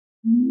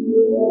Happy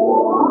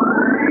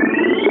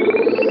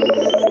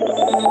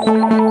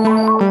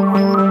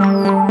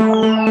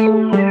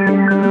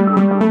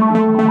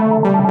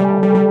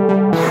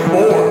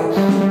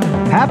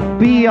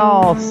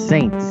All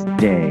Saints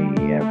Day,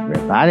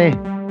 everybody.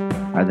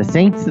 Are the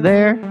Saints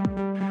there?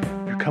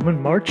 They're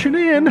coming marching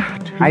in.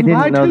 I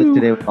didn't know that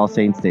today was All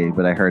Saints Day,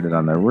 but I heard it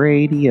on the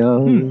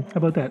radio. How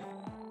about that?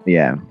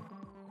 Yeah.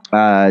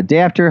 Day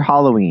after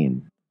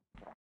Halloween.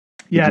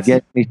 Yes. Did you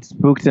get any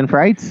spooks and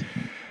frights?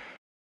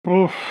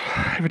 Oh,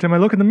 every time I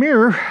look in the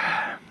mirror.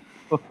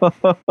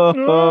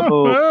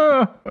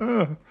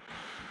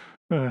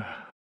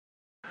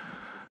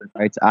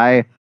 Frights.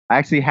 I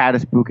actually had a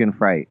spook and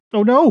fright.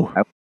 Oh, no.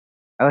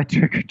 I went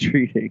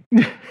trick-or-treating.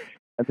 And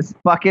this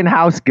fucking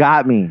house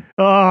got me.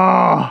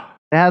 Oh.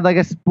 It had like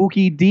a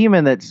spooky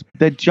demon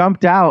that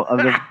jumped out of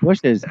the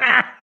bushes.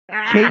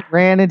 Kate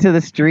ran into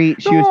the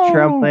street. She was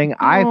trembling.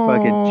 I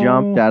fucking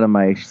jumped out of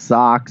my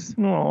socks.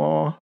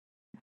 Oh.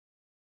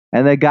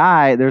 And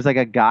there's like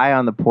a guy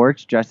on the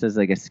porch dressed as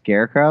like a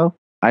scarecrow.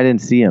 I didn't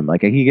see him.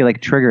 Like he could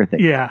like trigger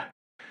things. Yeah.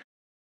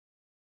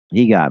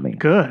 He got me.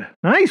 Good.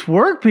 Nice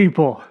work,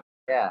 people.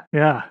 Yeah.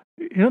 Yeah.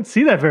 You don't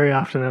see that very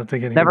often, I don't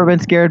think. Never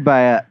been scared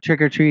by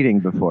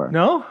trick-or-treating before.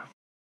 No?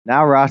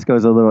 Now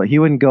Roscoe's he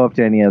wouldn't go up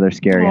to any other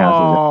scary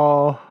houses.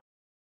 Oh.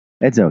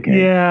 It's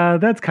okay. Yeah,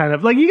 that's kind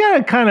of like, you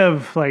gotta kind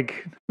of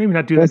like maybe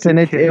not do that. Listen,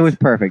 it was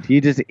perfect.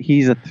 He's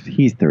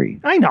 3.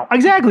 I know,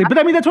 exactly. But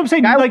I mean, that's what I'm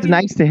saying. I was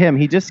nice to him.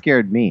 He just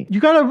scared me. You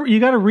gotta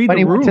read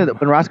the room.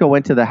 When Roscoe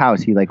went to the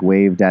house, he like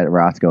waved at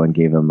Roscoe and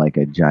gave him like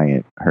a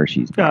giant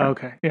Hershey's bar. Oh,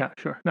 okay. Yeah,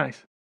 sure.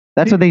 Nice.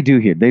 That's what they do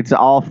here. It's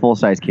all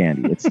full-size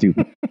candy. It's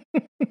stupid.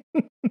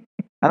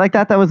 I like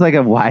that was like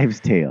a wives'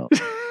 tale.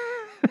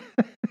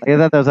 I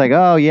thought that was like,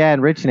 oh yeah,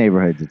 in rich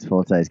neighborhoods, it's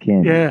full-size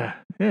candy. Yeah.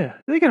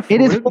 They can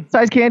afford it is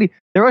full-size candy.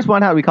 There was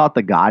one house, we call it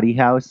the Gotti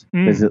house,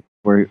 because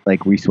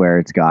we swear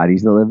it's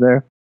Gottis that live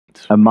there.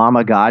 A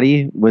Mama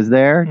Gotti was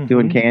there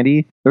doing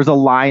candy. There was a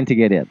line to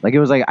get in. Like it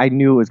was like, I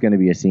knew it was going to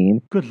be a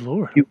scene. Good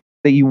Lord.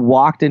 You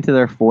walked into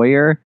their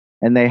foyer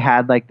and they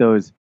had like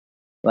those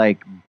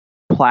like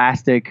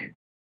plastic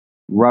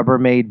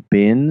Rubbermaid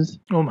bins.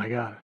 Oh my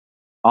God.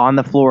 On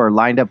the floor,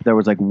 lined up. There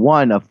was like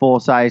one of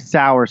full-size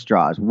sour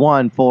straws,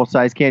 one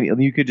full-size candy.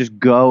 And you could just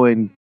go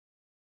and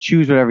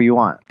choose whatever you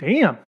want.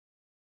 Damn.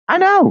 I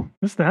know.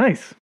 That's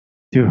nice.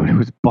 Dude, it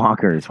was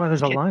bonkers. That's why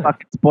there's a line.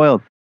 Fucking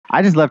spoiled.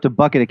 I just left a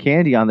bucket of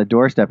candy on the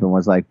doorstep and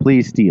was like,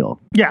 please steal.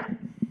 Yeah.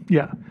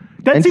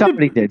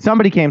 Somebody did.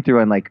 Somebody came through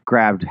and like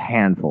grabbed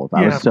handfuls.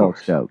 I was so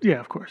stoked. Yeah,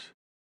 of course.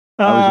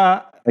 I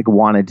was like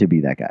wanted to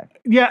be that guy.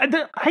 Yeah,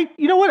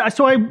 you know what?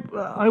 So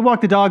I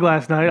walked the dog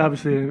last night.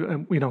 Obviously,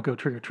 we don't go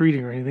trick or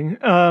treating or anything.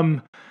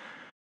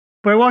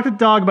 But I walked the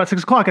dog about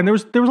 6:00, and there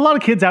was a lot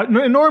of kids out.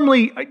 And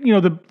normally, you know,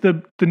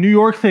 the New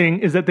York thing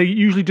is that they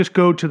usually just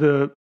go to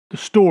the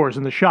stores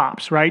and the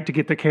shops, right, to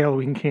get the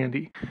Halloween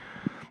candy.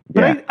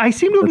 But I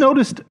seem to have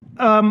noticed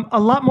a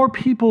lot more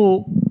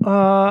people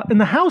in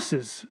the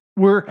houses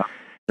were.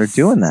 They're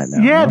doing that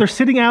now. Yeah, they're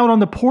sitting out on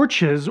the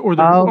porches or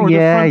the front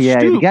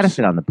stoops. You got to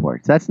sit on the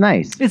porch. That's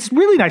nice. It's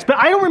really nice, but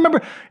I don't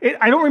remember.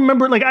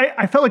 Like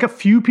I felt like a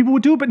few people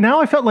would do it, but now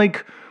I felt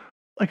like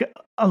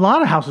a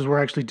lot of houses were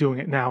actually doing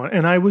it now,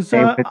 and I was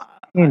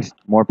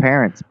more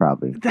parents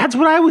probably. That's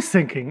what I was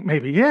thinking.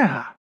 Maybe,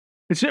 yeah.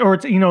 It's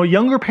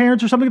younger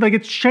parents or something. Like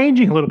it's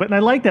changing a little bit, and I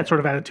like that sort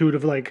of attitude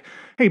of like,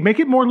 hey, make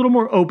it a little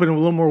more open and a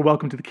little more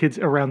welcome to the kids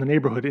around the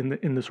neighborhood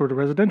in the sort of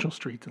residential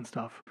streets and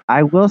stuff.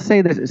 I will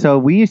say this. So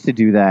we used to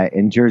do that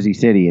in Jersey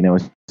City, and it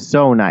was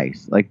so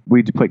nice. Like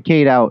we'd put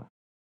Kate out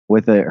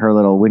with her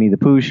little Winnie the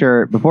Pooh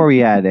shirt before we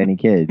had any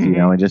kids, you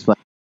know, and just like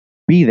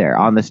be there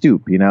on the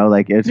stoop, you know,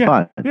 like it's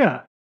fun.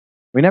 Yeah.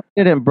 We never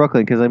did it in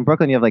Brooklyn because in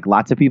Brooklyn you have like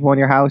lots of people in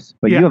your house,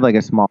 but you have like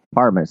a small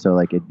apartment, so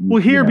like it.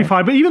 Well, here it'd be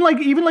fine, but even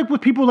like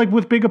with people like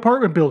with big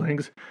apartment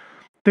buildings,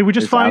 they would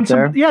just find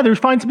some. Yeah, they would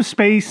find some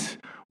space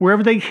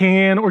wherever they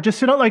can, or just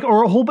sit on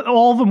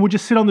all of them would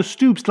just sit on the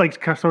stoops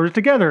like sort of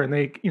together, and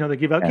they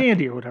give out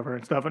candy or whatever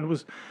and stuff, and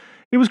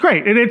it was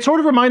great, and it sort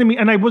of reminded me,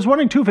 and I was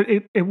wondering too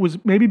if it was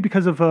maybe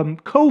because of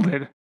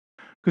COVID.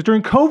 Because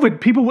during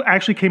COVID, people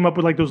actually came up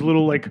with like those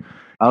little like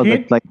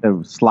like the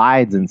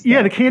slides and stuff.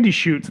 Yeah, the candy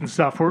chutes and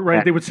stuff. Right,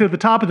 yeah. They would sit at the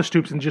top of the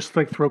stoops and just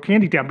like throw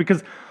candy down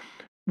because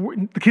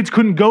the kids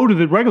couldn't go to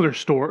the regular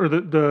store or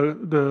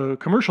the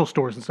commercial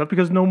stores and stuff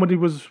because nobody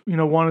was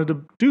wanted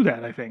to do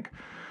that. I think.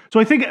 So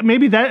I think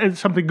maybe that is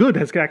something good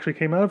has actually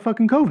came out of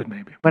fucking COVID.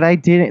 Maybe. But I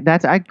didn't.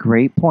 That's a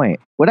great point.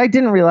 What I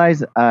didn't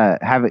realize,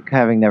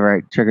 having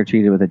never trick or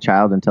treated with a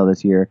child until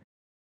this year,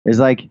 is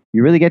like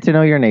you really get to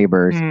know your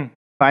neighbors.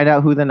 Find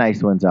out who the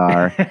nice ones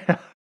are.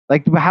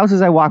 Like the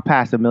houses I walked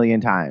past a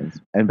million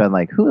times and been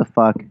like, who the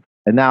fuck?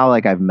 And now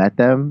like I've met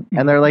them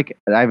and they're like,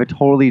 I have a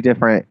totally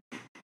different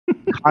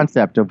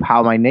concept of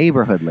how my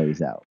neighborhood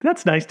lays out.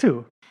 That's nice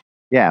too.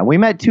 Yeah. We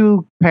met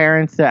 2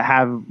 parents that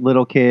have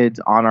little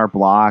kids on our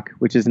block,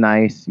 which is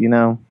nice,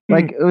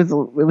 like it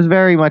was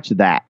very much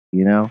that,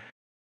 Yeah.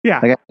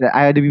 Like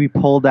I had to be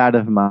pulled out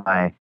of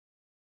my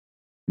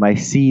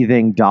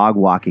seething dog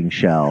walking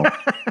shell.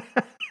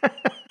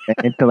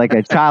 into like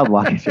a child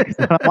walking chair.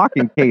 So when I'm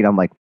walking Kate, I'm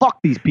like, fuck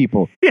these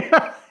people.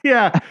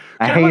 Yeah.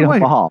 I hate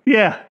them all.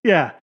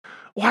 Yeah.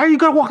 Why are you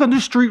going to walk on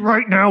this street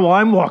right now while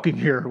I'm walking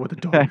here with a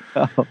dog?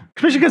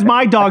 Especially because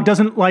my dog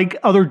doesn't like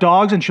other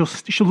dogs, and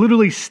she'll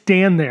literally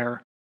stand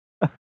there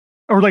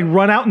or like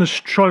run out in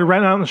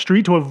the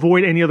street to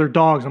avoid any other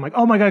dogs. I'm like,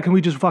 oh my God, can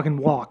we just fucking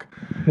walk?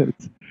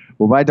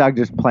 Well, my dog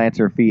just plants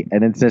her feet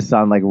and insists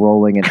on like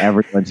rolling in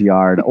everyone's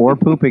yard or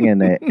pooping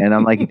in it. And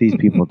I'm like, these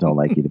people don't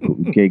like you to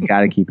poop. You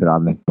got to keep it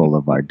on the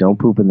boulevard. Don't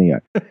poop in the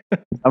yard.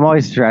 I'm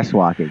always stress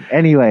walking.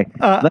 Anyway,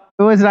 it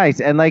was nice.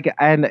 And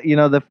you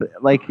know,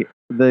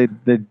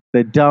 the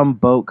dumb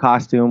boat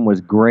costume was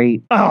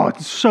great. Oh,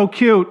 it's so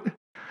cute.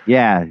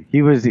 Yeah,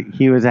 he was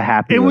a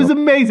happy. It was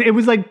amazing. It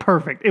was like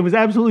perfect. It was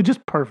absolutely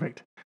just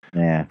perfect.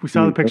 Yeah, we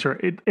saw the picture.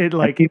 It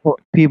like people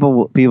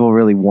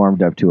really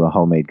warmed up to a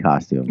homemade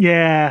costume.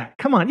 Yeah,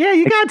 come on. Yeah,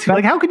 you got to.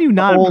 Like, how can you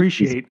not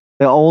appreciate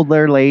the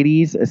older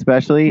ladies,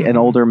 especially and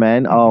older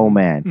men? Oh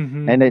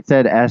man! And it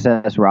said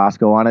SS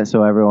Roscoe on it,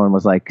 so everyone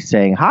was like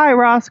saying hi,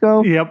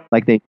 Roscoe. Yep.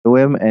 Like they knew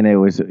him, and it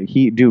was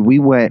he. Dude, we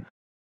went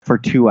for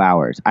 2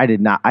 hours. I did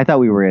not. I thought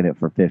we were in it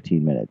for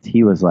 15 minutes.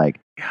 He was like,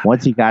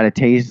 once he got a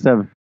taste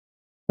of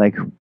like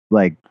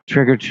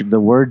the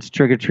words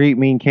trick or treat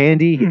mean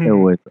candy, it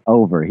was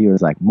over. He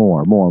was like,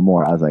 more.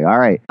 I was like, all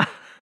right.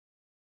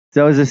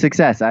 So it was a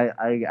success.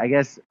 I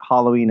guess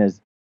Halloween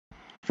is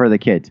for the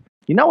kids.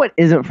 You know what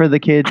isn't for the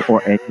kids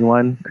or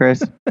anyone,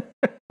 Chris?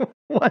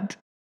 What?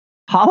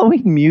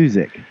 Halloween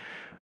music.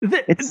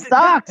 It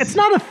sucks. It's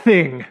not a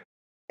thing.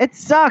 It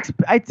sucks.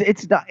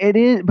 It's not. It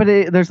is. But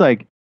there's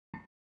like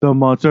the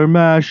Monster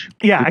Mash.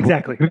 Yeah,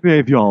 exactly.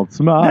 Graveyard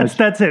Smash.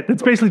 That's it.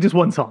 It's basically just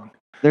one song.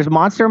 There's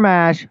Monster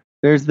Mash.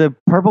 There's the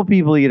Purple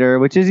People Eater,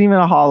 which isn't even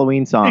a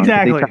Halloween song.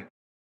 Exactly.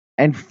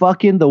 And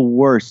fucking the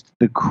worst,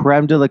 the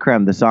creme de la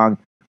creme, the song,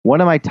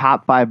 one of my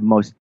top 5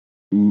 most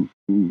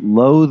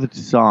loathed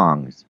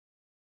songs,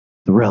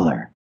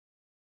 Thriller.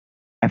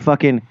 If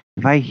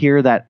I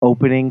hear that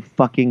opening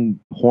fucking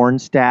horn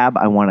stab,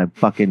 I want to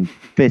fucking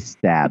fist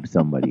stab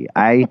somebody.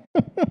 I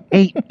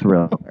hate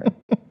Thriller.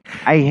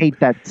 I hate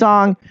that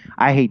song.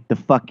 I hate the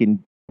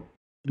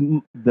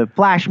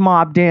flash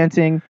mob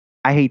dancing.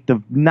 I hate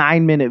the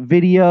 9-minute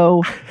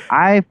video.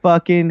 I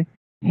fucking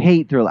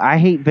hate Thriller. I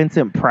hate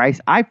Vincent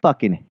Price. I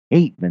fucking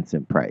hate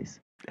Vincent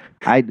Price.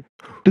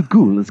 The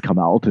ghoul has come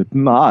out at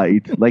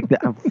night. Like,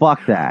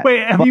 fuck that.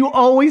 Wait, have you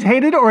always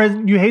hated it, or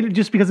you hate it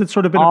just because it's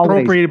sort of been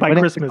appropriated by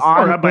Christmas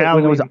or by Halloween?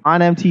 When it was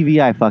on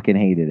MTV, I fucking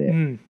hated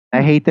it.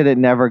 I hate that it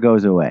never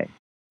goes away.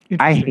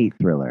 I hate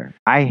Thriller.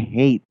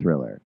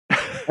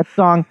 That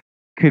song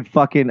could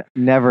fucking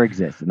never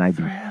exist, and I'd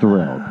be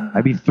thrilled.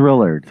 I'd be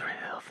thrillered.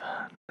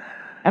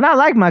 And I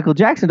like Michael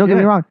Jackson, don't get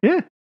me wrong.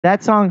 Yeah.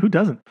 That song. Who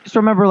doesn't? Just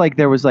remember, like,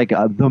 there was like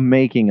the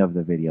making of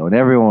the video, and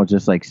everyone was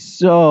just like,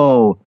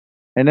 so.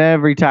 And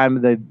every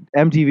time the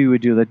MTV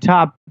would do the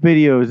top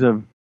videos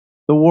of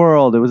the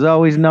world, it was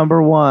always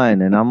number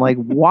 1. And I'm like,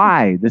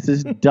 why? This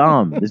is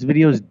dumb. This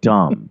video is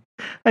dumb.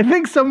 I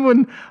just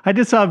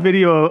saw a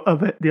video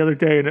of it the other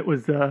day, and it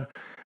was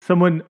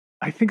someone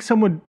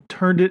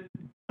turned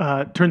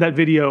that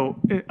video,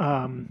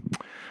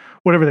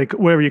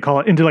 whatever you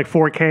call it, into like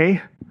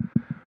 4K.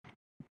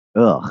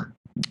 Ugh.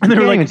 And they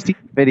were like, even see the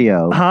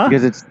video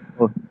because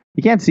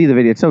you can't see the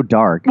video. It's so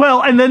dark.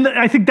 Well, and then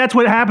I think that's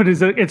what happened is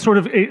that it sort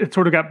of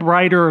got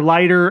brighter,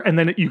 lighter, and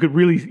then you could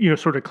really,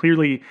 sort of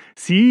clearly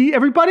see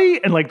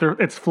everybody and like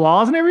its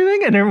flaws and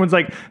everything. And everyone's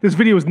like, this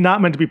video is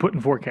not meant to be put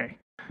in 4K.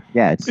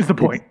 Yeah, is the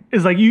point.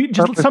 It's like you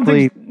just some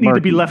things need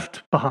to be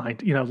left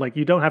behind. Like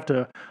you don't have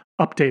to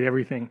update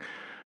everything.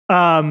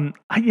 I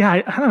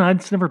don't know.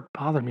 It's never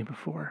bothered me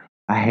before.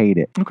 I hate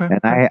it. Okay.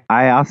 And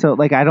I also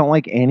I don't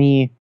like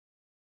any.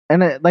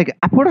 And I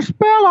put a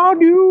spell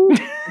on you.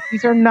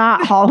 These are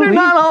not Halloween. They're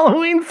not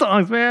Halloween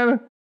songs,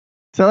 man.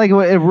 So it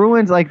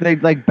ruins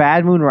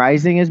Bad Moon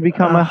Rising has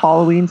become a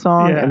Halloween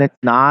song, and it's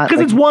not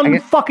because it's one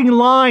fucking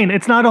line.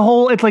 It's not a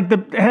whole. It's like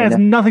it has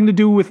nothing to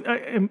do with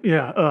And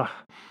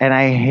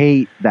I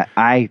hate that.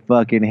 I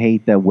fucking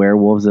hate the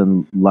Werewolves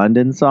in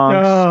London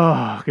songs.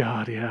 Oh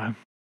God, yeah.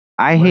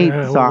 I hate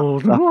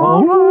songs.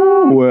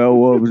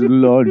 Werewolves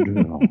in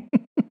London.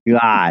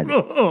 God.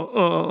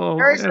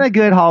 There isn't a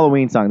good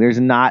Halloween song. There's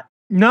not.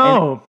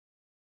 No.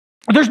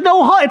 There's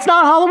no. It's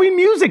not Halloween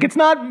music. It's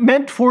not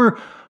meant for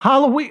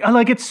Halloween.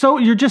 Like it's so.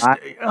 You're just.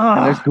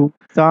 There's cool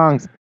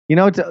songs. We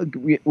know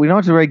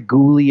what's very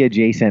ghouly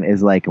adjacent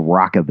is like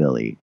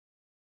rockabilly.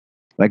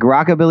 Like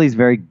rockabilly's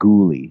very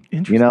ghouly.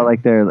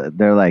 Like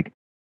they're like.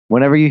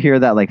 Whenever you hear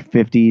that like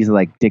 50s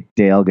like Dick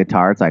Dale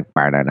guitar, it's like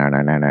that's the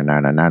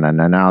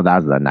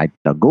night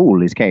the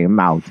ghoulies came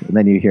out, and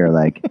then you hear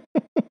like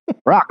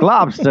Rock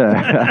Lobster.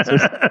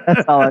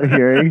 That's all I'm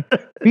hearing.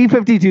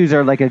 B-52s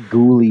are like a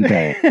ghouly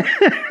band.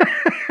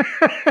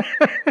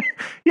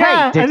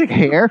 Yeah, hey, Dick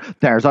here.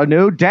 There's a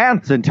new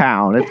dance in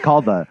town. It's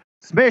called the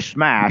Smish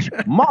Smash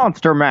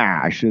Monster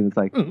Mash, and it's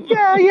like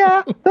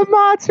yeah, the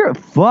monster.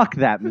 Fuck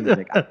that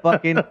music. I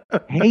fucking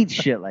hate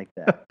shit like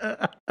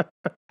that.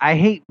 I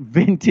hate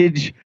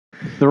vintage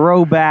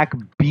throwback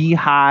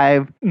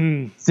beehive,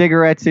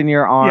 cigarettes in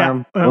your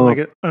arm. Yeah, I don't like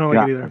it. I don't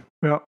like it either.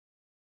 Yeah.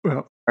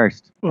 Well,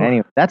 first.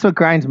 Anyway, that's what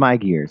grinds my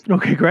gears.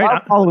 Okay, great.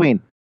 Love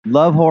Halloween.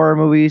 Love horror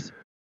movies.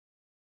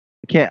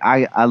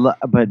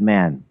 But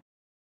man,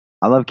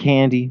 I love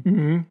candy.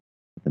 Mm-hmm.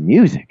 The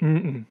music.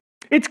 Mm-mm.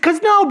 It's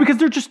because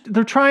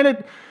they're trying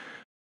to.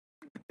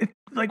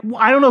 Like,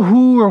 I don't know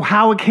who or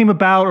how it came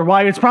about or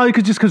why. It's probably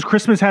because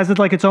Christmas has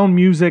its own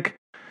music.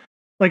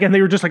 Like, and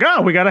they were just like,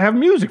 oh, we got to have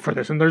music for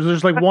this. And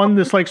there's like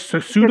this like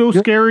pseudo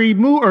scary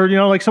movie,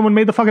 or like someone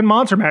made the fucking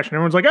Monster Mash, and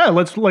everyone's like, oh,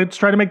 let's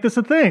try to make this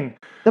a thing.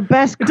 It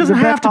doesn't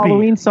have to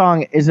Halloween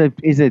song is a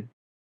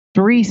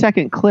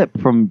 3-second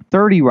clip from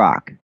 30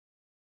 Rock,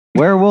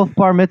 Werewolf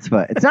Bar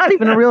Mitzvah. It's not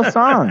even a real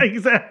song.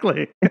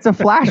 Exactly. It's a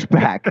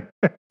flashback.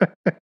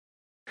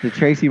 The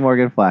Tracy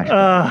Morgan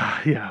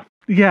flashback. Yeah.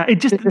 Yeah,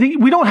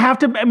 we don't have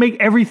to make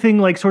everything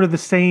like sort of the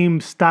same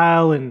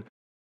style, and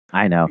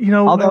I know.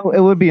 Although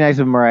it would be nice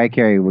if Mariah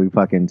Carey would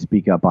fucking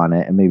speak up on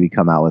it and maybe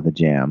come out with a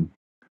jam.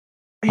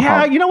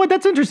 Yeah, you know what?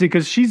 That's interesting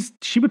because she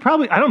would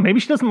probably, I don't know, maybe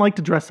she doesn't like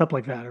to dress up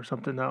like that or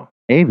something though.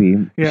 Maybe.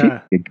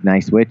 Yeah. She's a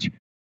nice witch.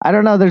 I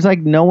don't know. There's like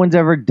no one's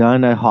ever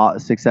done a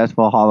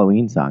successful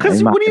Halloween song.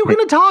 Because what are you going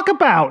to talk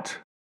about?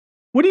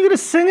 What are you going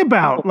to sing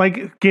about?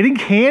 Like getting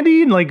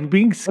candy and like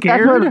being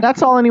scared?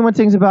 That's all anyone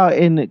sings about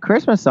in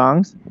Christmas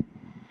songs.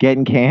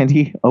 Getting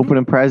candy,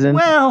 opening presents.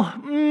 Well,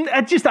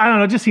 I don't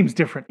know. It just seems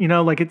different.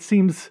 Like it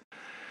seems.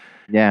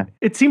 Yeah.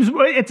 It seems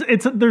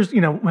there's,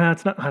 well,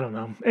 it's not, I don't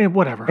know.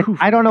 Whatever.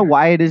 I don't know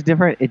why it is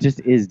different. It just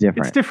is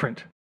different. It's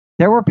different.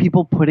 There were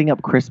people putting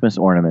up Christmas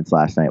ornaments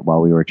last night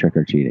while we were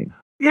trick-or-treating.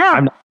 Yeah.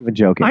 I'm not even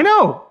joking. I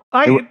know.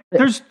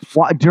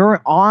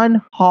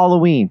 On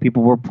Halloween,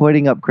 people were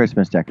putting up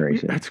Christmas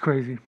decorations. That's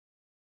crazy.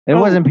 It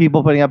wasn't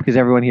people putting up because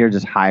everyone here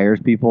just hires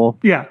people.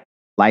 Yeah.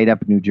 Light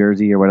Up New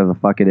Jersey or whatever the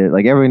fuck it is.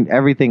 Like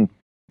everything,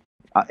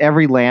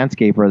 every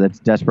landscaper that's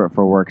desperate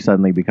for work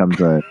suddenly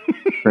becomes a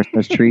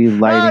Christmas tree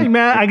lighting.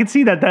 Man, I can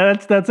see that.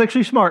 That's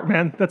actually smart,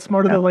 man. That's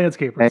smarter than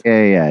landscapers.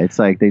 Yeah. It's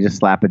like they just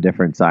slap a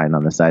different sign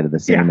on the side of the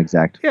same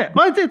exact. Yeah,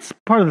 well, it's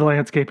part of the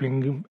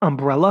landscaping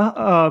umbrella.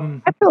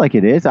 I feel like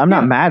it is. I'm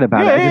not mad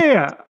about it.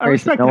 Yeah. I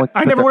respect that.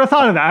 I never would have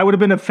thought of that. I would have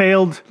been a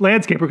failed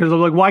landscaper because I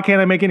was like, why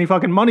can't I make any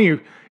fucking money,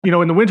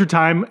 in the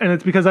wintertime? And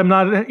it's because I'm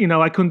not,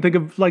 I couldn't think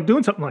of like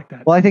doing something like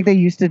that. Well, I think they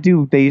used to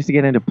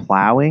get into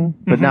plowing,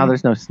 but now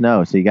there's no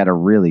snow. So you got to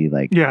really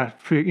like. Yeah.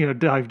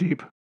 Dive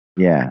deep.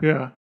 Yeah.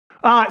 Yeah.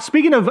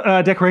 Speaking of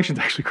decorations,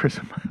 actually, Chris,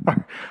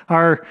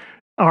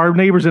 our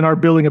neighbors in our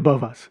building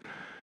above us,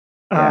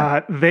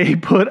 they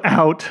put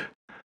out,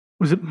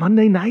 was it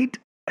Monday night?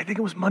 I think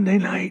it was Monday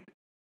night.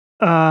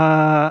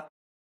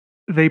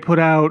 They put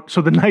out,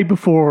 so the night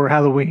before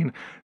Halloween,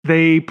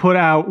 they put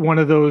out one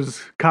of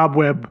those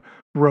cobweb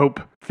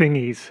rope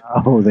thingies.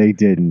 Oh, they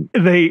didn't.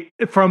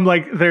 From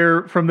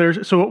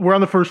their, so we're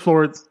on the first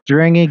floor. It's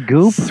stringy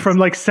goop from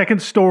like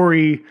second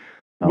story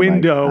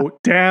window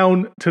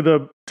down to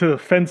the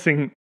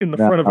fencing in the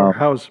front of our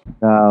house.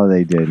 No,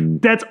 they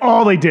didn't. That's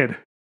all they did.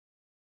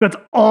 That's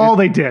all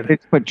they did. They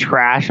put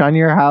trash on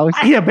your house?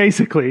 Yeah,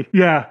 basically.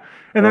 Yeah.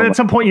 And then at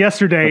some point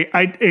yesterday,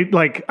 I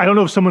don't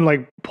know if someone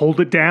like pulled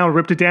it down,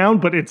 ripped it down,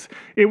 but it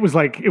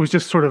was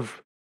just sort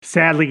of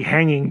sadly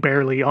hanging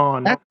barely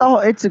on. That's all.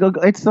 It's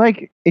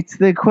like it's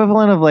the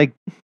equivalent of like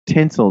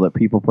tinsel that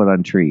people put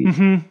on trees.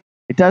 Mm-hmm.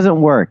 It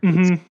doesn't work.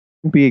 Mm-hmm.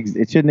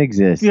 It shouldn't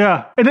exist.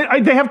 Yeah,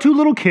 and they have 2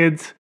 little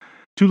kids,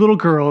 2 little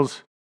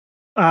girls.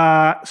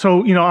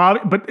 So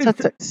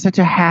but such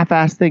a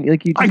half-assed thing.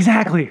 Like you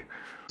exactly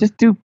just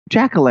do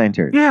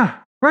jack-o'-lanterns. Yeah,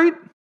 right.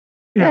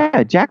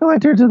 Yeah,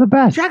 jack-o'-lanterns are the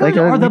best.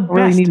 Jack-o'-lanterns are the best.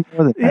 Really need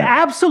more than that. The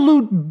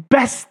absolute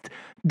best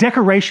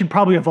decoration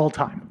probably of all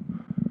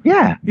time.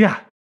 Yeah. Yeah.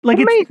 Like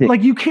amazing. It's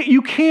like you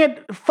can't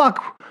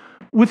fuck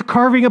with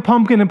carving a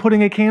pumpkin and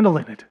putting a candle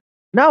in it.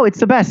 No, it's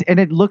the best, and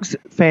it looks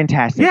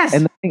fantastic. Yes.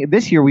 And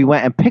this year we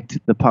went and picked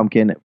the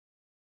pumpkin,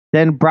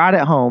 then brought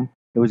it home.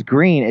 It was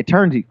green. It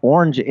turned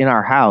orange in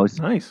our house.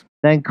 Nice.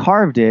 Then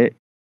carved it,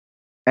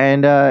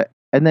 and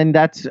then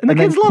kids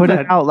love put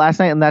that. It out last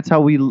night, and that's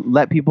how we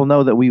let people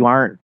know that we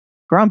aren't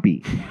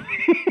grumpy.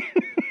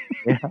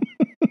 Yeah.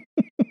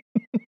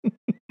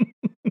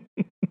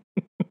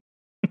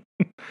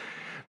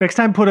 Next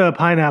time, put a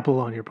pineapple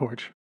on your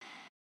porch.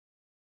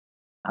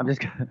 I'm just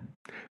gonna.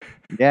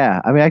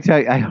 Yeah, I mean,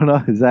 actually, I don't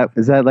know. Is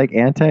that like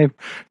anti?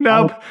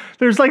 No,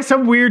 there's like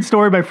some weird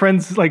story my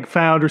friends like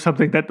found or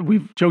something that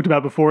we've joked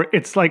about before.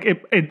 It's like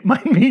it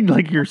might mean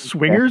like you're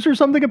swingers or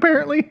something.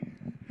 Apparently,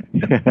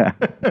 yeah.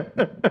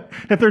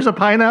 If there's a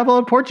pineapple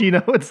on porch,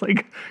 it's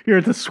like you're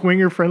at the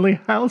swinger friendly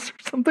house or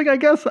something. I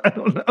guess I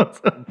don't know.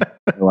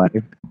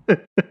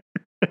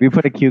 If you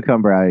put a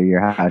cucumber out of your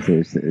house,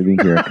 it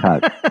means you're a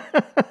cuck.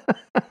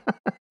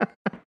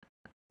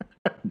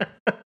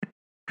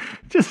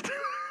 Just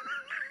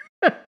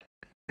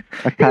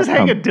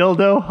hang a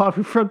dildo off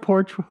your front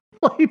porch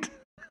light.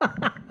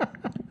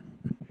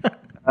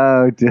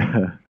 Oh,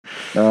 dear.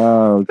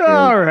 Oh, okay.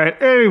 All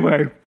right.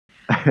 Anyway.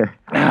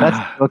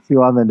 That's what's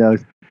you on the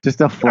nose.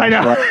 Just a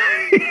flashlight.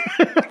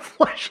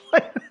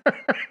 Flashlight.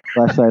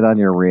 flashlight on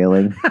your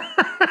railing.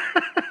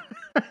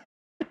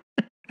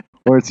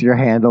 Or it's your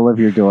handle of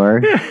your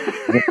door.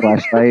 The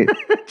flashlight.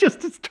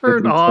 Just it's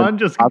turned on.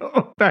 Just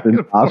go back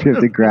and forth. You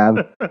have to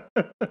grab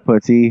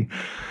pussy.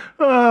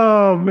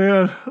 Oh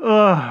man.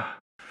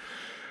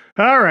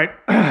 All right.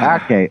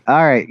 Okay.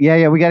 All right.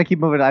 Yeah. We got to keep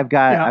moving. I've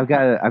got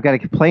a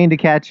plane to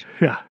catch.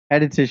 Yeah.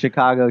 Headed to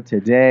Chicago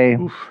today.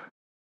 Oof.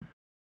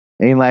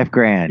 Ain't life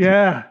grand?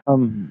 Yeah.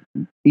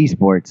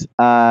 Esports.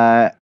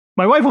 My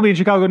wife will be in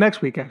Chicago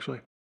next week,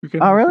 actually.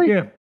 Oh, really?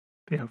 Yeah.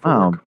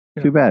 Oh,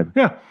 yeah. Too bad.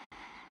 Yeah.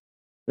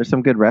 There's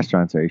some good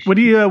restaurants there.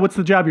 What's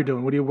the job you're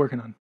doing? What are you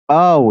working on?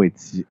 Oh,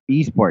 it's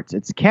esports.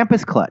 It's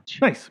Campus Clutch.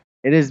 Nice.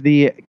 It is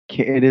the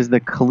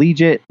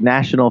collegiate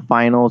national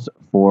finals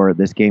for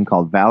this game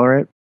called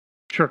Valorant.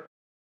 Sure.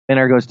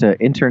 Winner goes to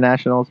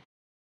internationals,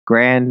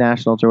 grand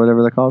nationals, or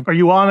whatever they're called. Are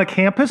you on a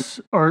campus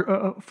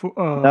or?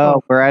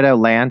 No, we're at a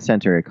LAN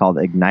center called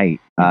Ignite.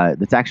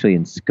 That's actually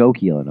in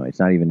Skokie, Illinois. It's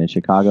not even in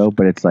Chicago,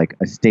 but it's like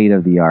a state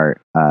of the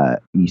art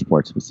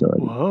esports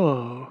facility.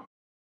 Whoa.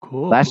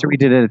 Cool. Last year we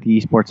did it at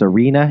the Esports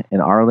Arena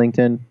in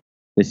Arlington.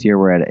 This year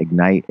we're at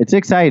Ignite. It's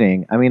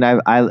exciting. I mean,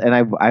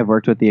 I've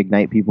worked with the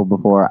Ignite people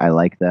before. I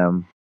like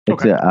them.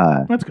 It's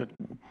that's good.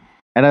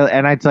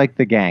 And it's like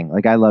the gang.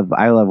 Like I love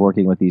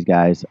working with these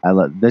guys.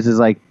 This is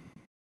like,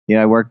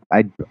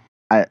 I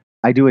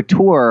do a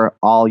tour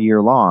all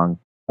year long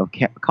of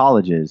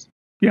colleges.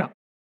 Yeah.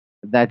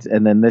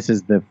 And then this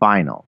is the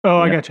final. Oh,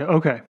 I gotcha.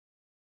 Okay.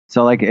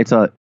 So like it's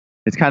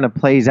kind of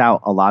plays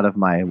out a lot of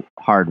my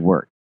hard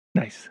work.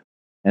 Nice.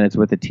 And it's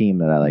with a team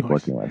that I like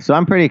working with. So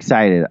I'm pretty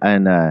excited.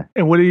 And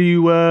what are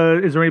you,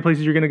 is there any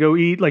places you're going to go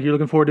eat? Like you're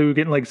looking forward to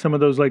getting like some of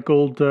those like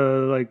gold,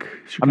 like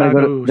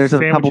Chicago there's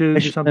sandwiches a couple or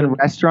something?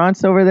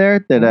 restaurants over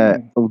there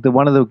that,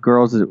 one of the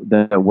girls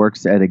that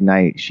works at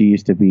Ignite, she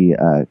used to be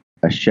a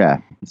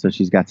chef. So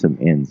she's got some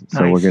ins.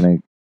 So nice. we're going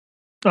to.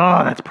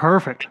 Oh, that's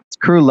perfect. This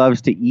crew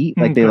loves to eat.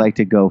 Like they like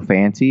to go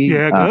fancy.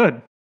 Yeah,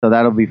 good. So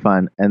that'll be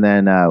fun. And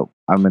then I'm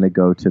going to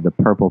go to the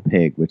Purple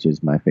Pig, which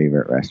is my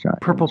favorite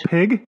restaurant. Purple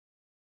Pig?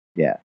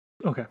 Yeah.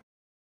 Okay.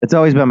 It's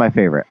always been my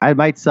favorite. I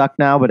might suck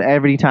now, but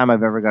every time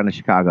I've ever gone to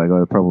Chicago, I go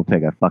to the Purple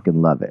Pig. I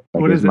fucking love it.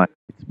 Like, what is it?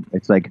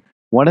 It's like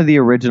one of the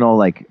original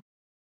like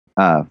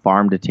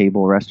farm to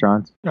table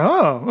restaurants.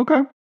 Oh,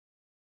 okay.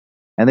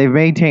 And they've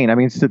maintained. I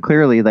mean, so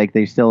clearly like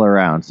they're still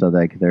around. So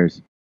like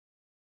there's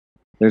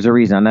a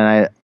reason,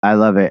 and I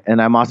love it.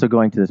 And I'm also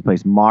going to this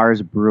place,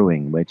 Mars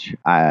Brewing, which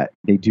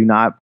they do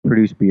not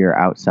produce beer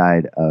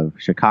outside of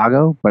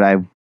Chicago, but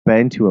I've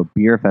been to a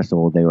beer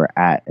festival they were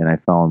at, and I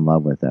fell in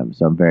love with them.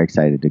 So I'm very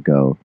excited to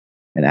go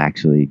and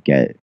actually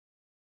get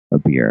a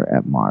beer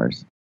at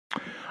Mars.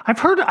 I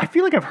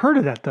feel like I've heard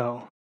of that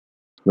though.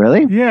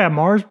 Really? Yeah,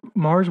 Mars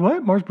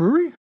what? Mars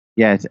Brewery?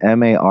 Yeah, it's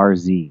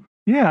MARZ.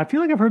 Yeah, I feel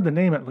like I've heard the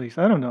name at least.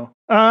 I don't know.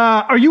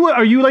 Are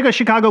you like a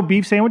Chicago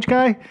beef sandwich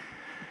guy?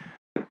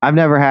 I've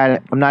never had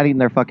it. I'm not eating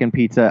their fucking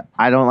pizza.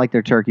 I don't like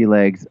their turkey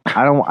legs.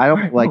 I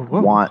don't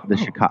want the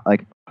Chicago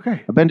like.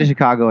 Okay. I've been to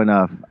Chicago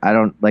enough. I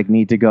don't like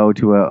need to go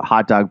to a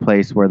hot dog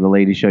place where the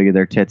ladies show you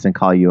their tits and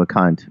call you a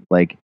cunt.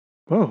 Like,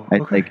 whoa.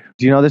 Okay.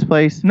 Do you know this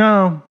place?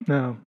 No.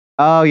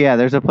 Oh yeah,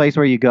 there's a place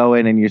where you go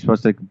in and you're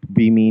supposed to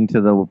be mean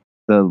to the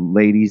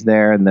ladies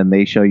there, and then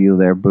they show you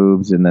their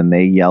boobs, and then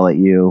they yell at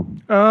you.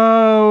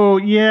 Oh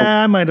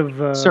yeah, I might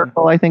have.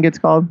 Circle, I think it's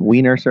called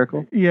Wiener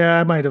Circle. Yeah,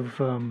 I might have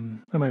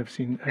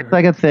seen. It's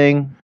like a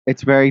thing.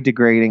 It's very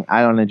degrading.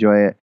 I don't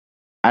enjoy it.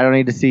 I don't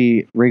need to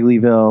see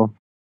Wrigleyville.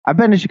 I've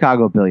been to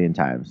Chicago a billion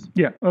times.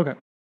 Yeah. Okay.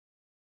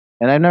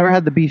 And I've never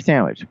had the beef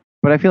sandwich,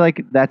 but I feel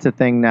like that's a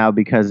thing now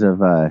because of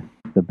the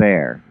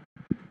bear.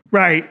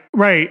 Right.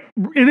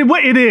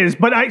 It is,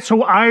 but I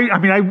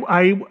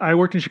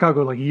worked in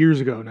Chicago like years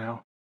ago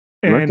now,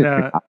 and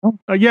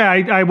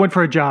I went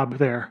for a job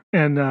there,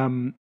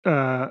 and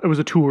it was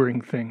a touring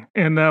thing,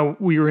 and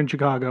we were in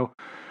Chicago.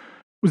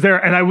 Was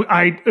there, and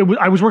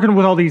I was working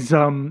with all these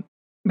it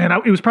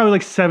was probably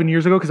like 7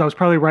 years ago because I was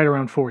probably right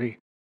around 40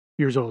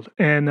 years old,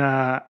 and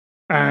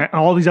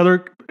all these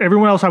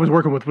everyone else I was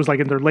working with was like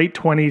in their late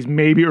 20s,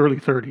 maybe early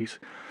 30s,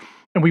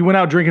 and we went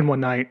out drinking one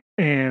night,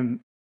 and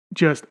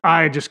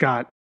I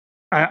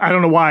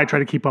don't know why I try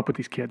to keep up with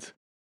these kids,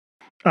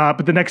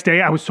 but the next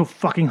day I was so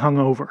fucking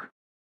hungover,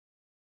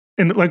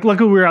 and like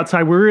luckily we were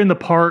outside, we were in the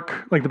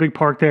park, like the big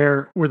park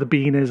there where the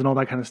bean is and all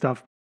that kind of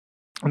stuff,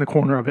 in the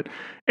corner of it,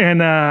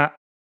 and I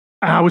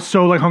was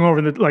so like hungover,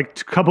 and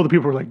like a couple of the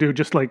people were like, dude,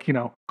 just like,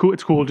 cool,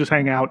 it's cool, just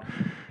hang out.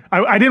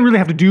 I didn't really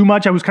have to do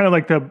much. I was kind of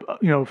like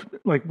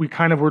like we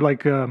kind of were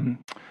like, we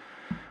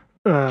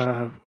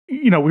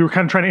were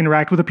kind of trying to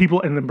interact with the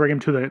people and then bring them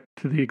to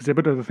the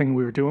exhibit or the thing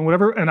we were doing,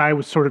 whatever. And I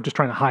was sort of just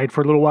trying to hide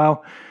for a little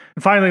while.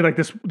 And finally, like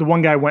the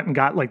one guy went and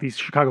got like these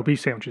Chicago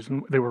beef sandwiches,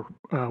 and they were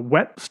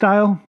wet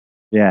style.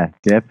 Yeah,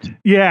 dipped.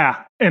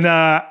 Yeah,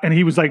 and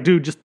he was like,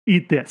 dude, just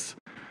eat this.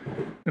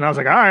 And I was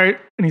like, all right.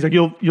 And he's like,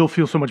 you'll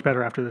feel so much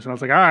better after this. And I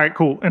was like, all right,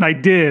 cool. And I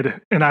did.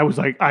 And I was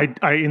like,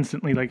 I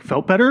instantly like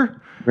felt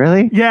better.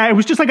 Really? Yeah. It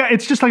was just like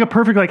it's just like a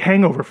perfect like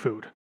hangover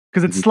food.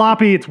 because it's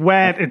sloppy, it's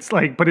wet, it's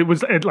like, but it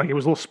was a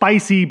little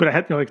spicy, but it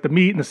had like the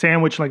meat and the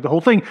sandwich, like the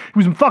whole thing. It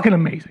was fucking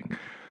amazing.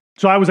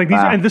 So I was like,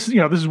 and this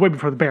is way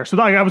before the bear. So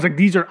I was like,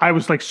 I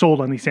was like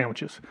sold on these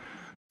sandwiches.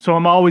 So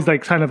I'm always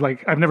like, kind of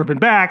like, I've never been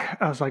back.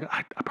 I was like,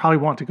 I probably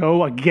want to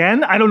go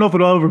again. I don't know if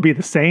it'll ever be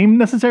the same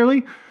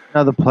necessarily.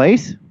 Now the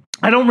place?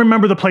 I don't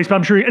remember the place, but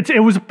I'm sure it's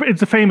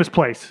a famous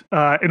place,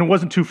 and it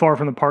wasn't too far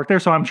from the park there,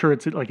 so I'm sure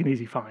it's like an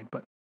easy find.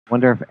 But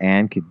wonder if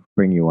Anne could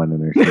bring you one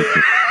in her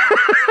suitcase.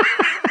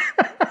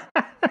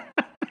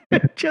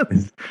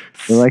 Just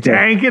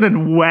stankin'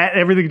 and wet.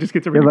 Everything just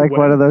gets everything like wet.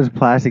 One of those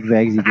plastic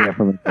bags you get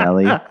from a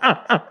deli.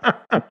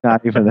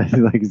 Not even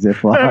like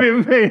Ziploc.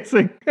 That'd be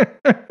amazing.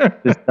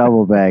 Just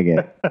double bag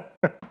it.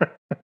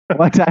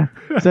 One time,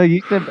 so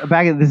you said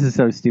this is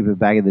so stupid.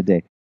 Back in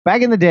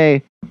the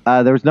day,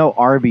 there was no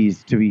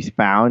Arby's to be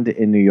found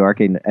in New York,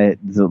 and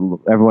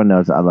everyone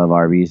knows I love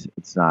Arby's.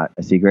 It's not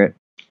a secret.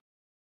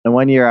 And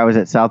one year I was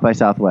at South by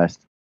Southwest,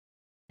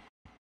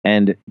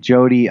 and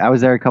Jody, I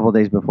was there a couple of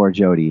days before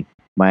Jody,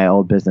 my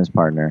old business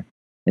partner,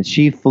 and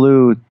she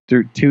flew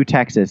to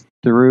Texas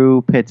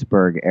through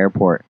Pittsburgh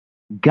airport,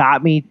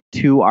 got me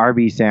 2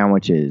 Arby's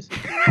sandwiches,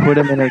 put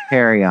them in her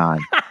carry-on,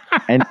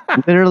 and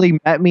literally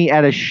met me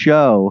at a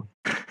show.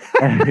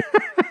 I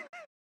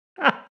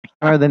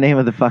remember the name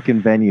of the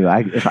fucking venue.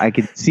 If I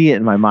could see it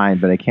in my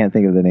mind, but I can't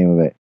think of the name of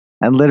it.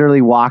 And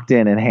literally walked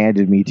in and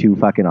handed me 2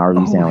 fucking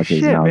Arby's sandwiches.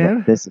 Shit, and I was man.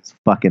 like, this is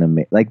fucking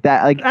amazing. Like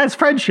that, like That's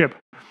friendship.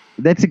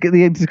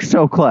 it's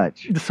so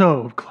clutch.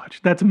 So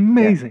clutch. That's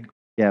amazing.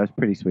 Yeah, it was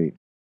pretty sweet.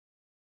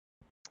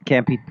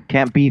 Can't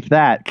beef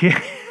that.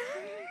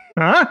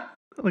 Huh?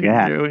 Look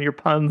at you and your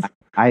puns.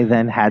 I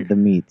then had the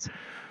meats.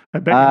 I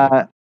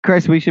bet.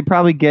 Chris, we should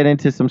probably get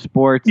into some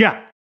sports.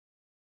 Yeah.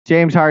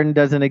 James Harden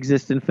doesn't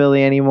exist in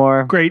Philly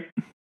anymore. Great.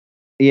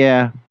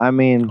 Yeah, I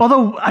mean,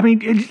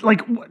 it's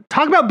like,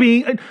 talk about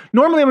being.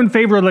 Normally, I'm in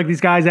favor of like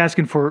these guys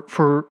asking for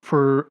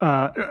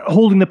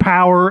holding the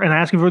power and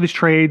asking for these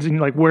trades and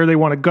like where they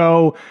want to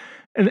go,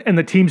 and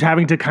the teams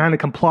having to kind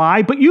of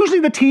comply. But usually,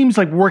 the teams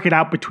like work it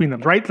out between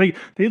them, right? They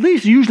at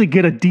least usually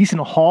get a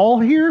decent haul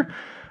here.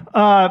 They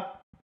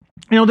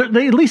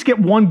at least get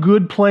one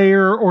good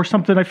player or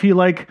something. I feel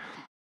like,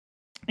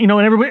 and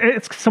everybody,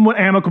 it's somewhat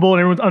amicable and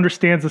everyone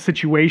understands the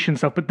situation and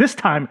stuff. But this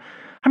time,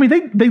 I mean,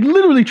 they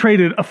literally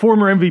traded a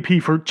former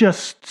MVP for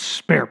just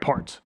spare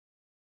parts.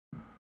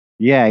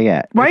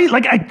 Yeah. Right?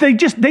 Like they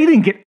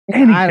didn't get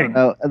anything. I don't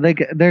know.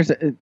 Like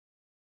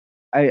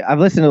I've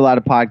listened to a lot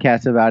of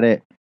podcasts about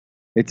it.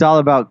 It's all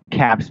about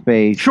cap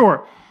space.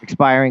 Sure.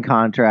 Expiring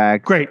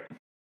contracts. Great.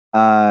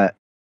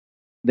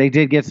 They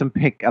did get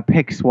a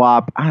pick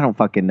swap. I don't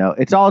fucking know.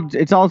 It's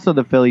also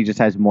the Philly just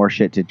has more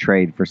shit to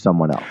trade for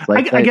someone else.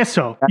 Like I guess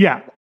so.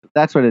 Yeah.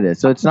 That's what it is.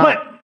 So it's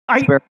not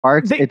spare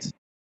parts.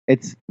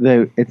 It's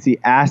the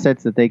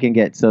assets that they can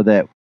get so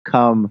that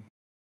come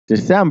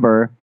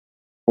December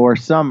or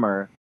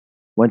summer,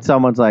 when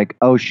someone's like,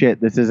 oh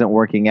shit, this isn't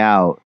working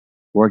out,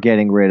 we're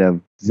getting rid of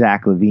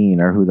Zach LaVine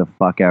or who the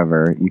fuck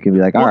ever. You can be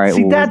like, all right.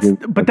 See, that's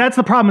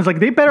the problem is like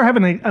they better have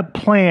a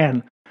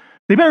plan.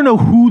 They better know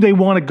who they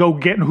want to go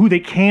get and who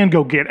they can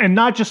go get, and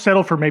not just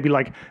settle for maybe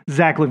like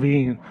Zach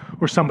LaVine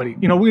or somebody.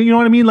 You know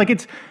what I mean? Like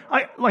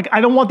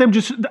I don't want them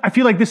just. I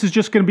feel like this is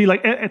just going to be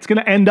like it's going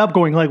to end up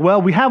going like, well,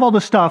 we have all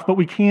this stuff, but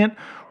we can't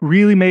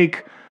really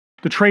make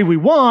the trade we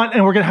want,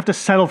 and we're going to have to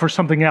settle for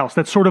something else.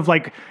 That's sort of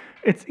like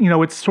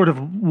it's sort of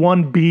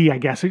 1B, I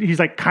guess. He's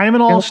like kind of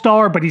an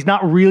all-star, but he's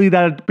not really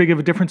that big of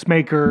a difference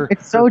maker.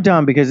 It's so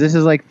dumb because this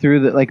is like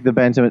through the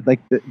Ben Simmons, like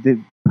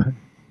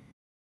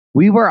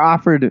we were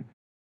offered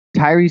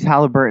Tyrese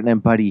Halliburton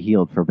and Buddy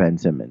Hield for Ben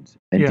Simmons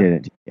and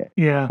didn't take it.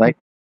 Yeah.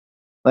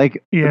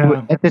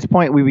 At this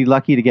point, we'd be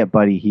lucky to get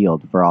Buddy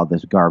Hield for all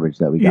this garbage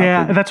that we got.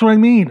 Yeah, that's what I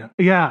mean.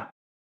 Yeah.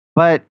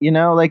 But, and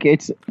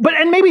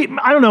maybe,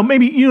 I don't know,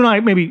 maybe you and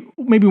I, maybe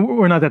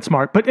we're not that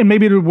smart, and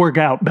maybe it would work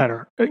out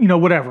better,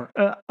 whatever.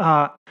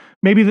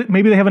 Maybe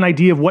they have an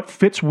idea of what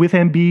fits with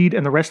Embiid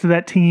and the rest of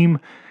that team,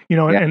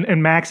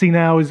 and Maxey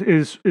now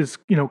is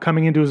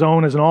coming into his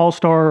own as an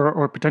all-star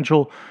or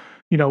potential,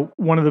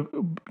 one of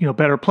the,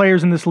 better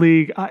players in this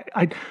league.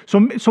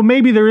 So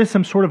maybe there is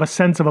some sort of a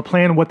sense of a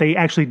plan of what they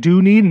actually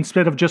do need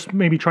instead of just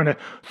maybe trying to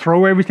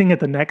throw everything at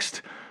the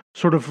next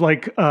sort of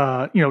like,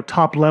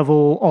 top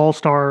level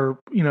all-star,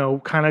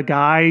 kind of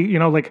guy,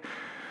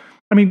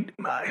 I mean,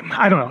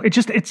 I don't know. It's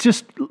just, it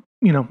feels.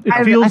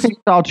 I think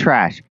it's all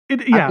trash.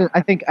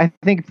 I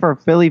think for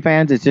Philly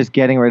fans, it's just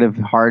getting rid of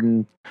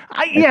Harden.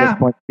 At this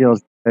point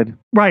feels good.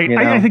 Right.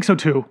 I think so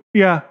too.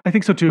 Yeah, I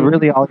think so too.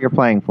 Really, all you're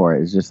playing for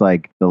is just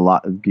like the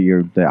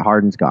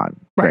Harden's gone.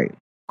 Right.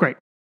 Great.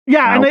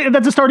 Yeah, and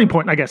that's a starting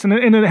point, I guess. And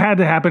it had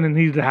to happen and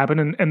needed to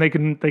happen, and they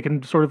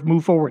can sort of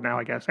move forward now,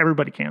 I guess.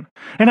 Everybody can.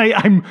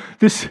 And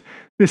this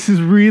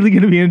is really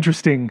going to be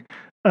interesting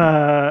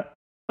on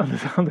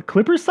the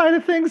Clippers side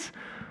of things,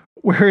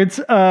 where it's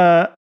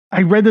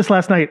I read this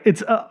last night.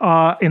 It's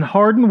in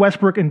Harden,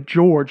 Westbrook, and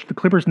George. The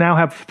Clippers now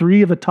have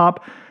 3 of the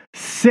top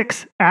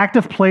 6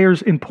 active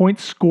players in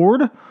points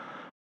scored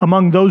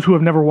among those who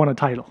have never won a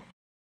title.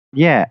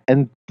 Yeah,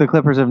 and the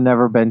Clippers have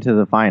never been to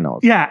the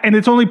finals. Yeah, and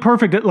it's only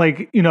perfect that,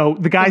 like,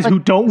 the guys who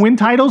don't win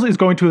titles is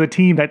going to a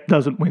team that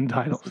doesn't win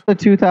titles. The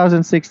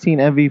 2016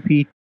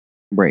 MVP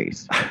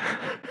race.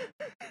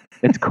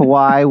 It's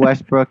Kawhi,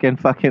 Westbrook, and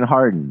fucking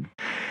Harden.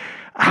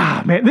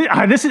 Man,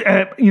 this is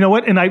you know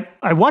what? And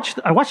I watched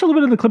a little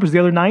bit of the Clippers the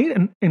other night,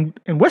 and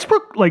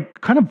Westbrook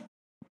like kind of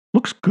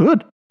looks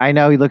good. I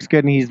know he looks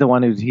good, and he's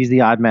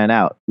the odd man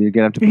out. You're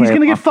gonna have to play. He's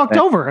gonna get fucked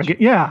over.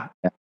 Yeah.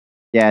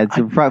 Yeah, it's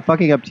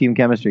fucking up team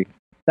chemistry.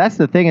 That's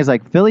the thing is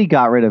like Philly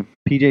got rid of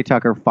PJ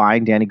Tucker,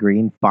 fine, Danny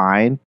Green,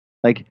 fine.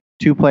 Like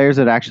two players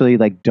that actually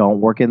like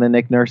don't work in the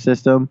Nick Nurse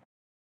system.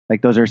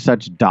 Like those are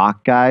such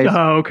doc guys.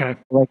 Oh, okay.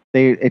 Like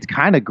it's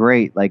kind of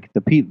great. Like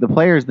the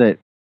players that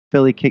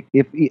Philly kick.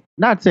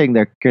 Not saying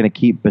they're gonna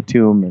keep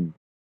Batum and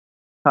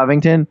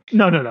Covington.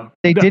 No.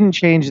 They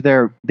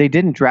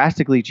didn't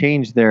drastically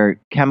change their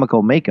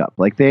chemical makeup.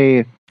 Like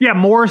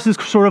Morris is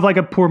sort of like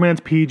a poor man's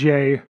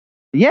PJ.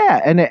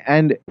 Yeah,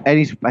 and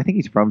I think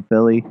he's from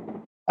Philly.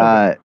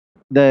 Okay.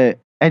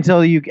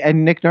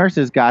 And Nick Nurse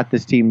has got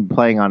this team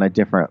playing on a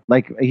different,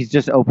 like he's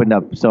just opened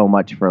up so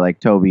much for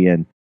like Toby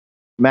and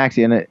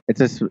Maxey, and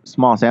it's a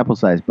small sample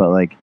size, but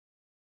like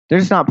they're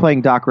just not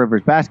playing Doc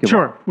Rivers basketball.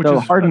 Sure. So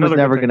Harden was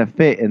never going to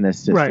fit in this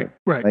system.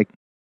 Right. Like,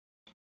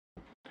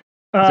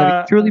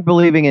 so truly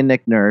believing in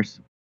Nick Nurse,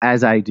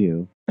 as I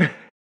do.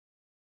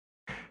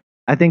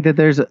 I think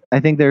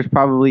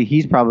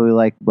he's probably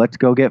like, let's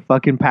go get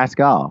fucking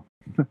Pascal.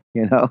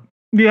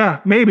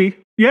 Yeah, maybe.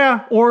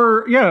 Yeah,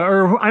 or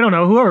I don't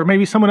know, whoever.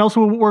 Maybe someone else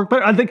will work.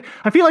 But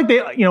I feel like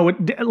they,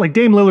 like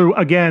Dame Lillard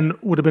again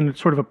would have been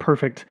sort of a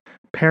perfect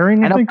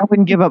pairing. I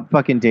wouldn't give up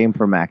fucking Dame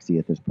for Maxey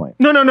at this point.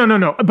 No.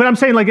 But I'm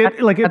saying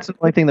that's the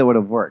only thing that would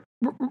have worked.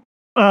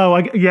 Oh,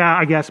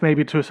 I guess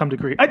maybe to some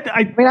degree.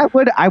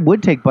 I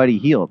would take Buddy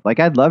Hield. Like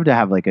I'd love to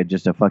have like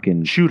just a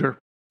fucking shooter.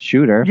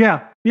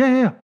 Yeah.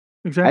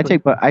 Exactly.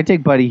 I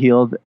take Buddy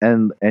Hield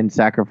and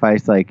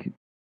sacrifice like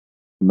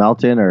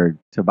Melton or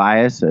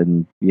Tobias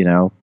and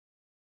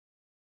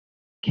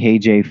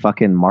KJ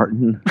fucking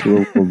Martin,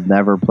 who will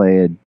never play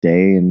a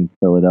day in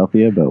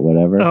Philadelphia, but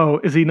whatever. Oh,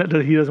 he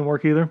doesn't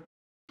work either?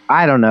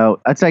 I don't know.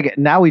 It's like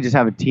now we just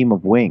have a team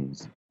of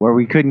wings where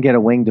we couldn't get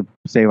a wing to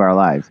save our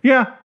lives.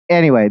 Yeah.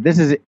 Anyway, this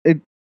is it.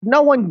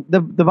 No one.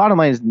 The bottom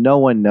line is no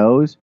one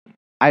knows.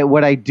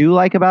 What I do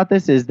like about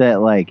this is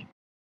that like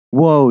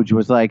Woj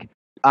was like,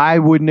 I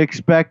wouldn't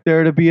expect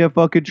there to be a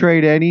fucking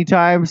trade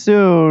anytime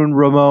soon,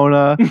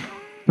 Ramona.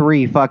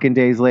 3 fucking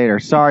days later.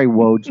 Sorry,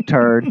 Woj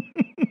turd.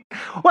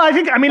 Well, I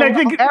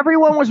think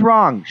everyone was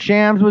wrong.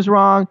 Shams was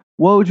wrong.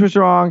 Woj was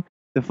wrong.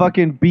 The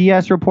fucking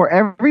BS report.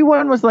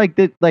 Everyone was like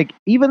that. Like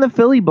even the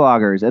Philly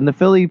bloggers and the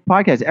Philly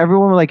podcast.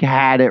 Everyone like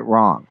had it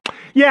wrong.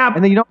 Yeah.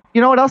 And then you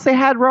know what else they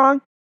had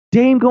wrong?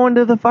 Dame going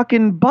to the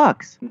fucking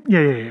Bucks.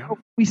 Yeah.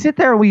 We sit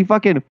there and we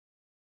fucking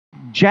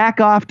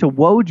jack off to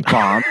Woj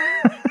bomb.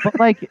 But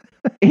like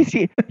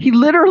he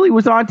literally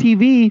was on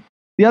TV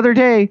the other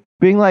day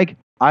being like,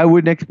 I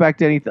wouldn't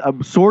expect anything.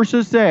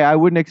 Sources say I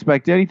wouldn't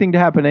expect anything to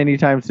happen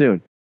anytime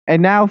soon.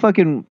 And now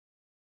fucking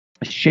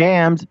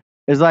Shams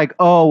is like,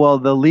 oh, well,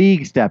 the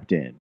league stepped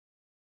in.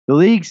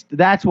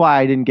 That's why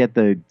I didn't get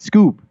the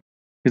scoop.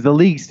 Because the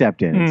league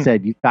stepped in and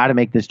said, you got to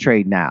make this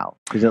trade now.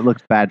 Because it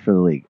looks bad for the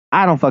league.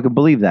 I don't fucking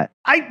believe that.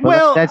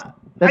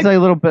 That's like a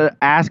little bit of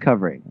ass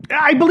covering.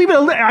 I believe it.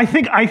 I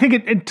think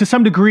it to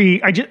some degree.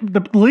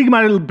 The league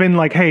might have been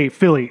like, "Hey,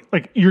 Philly,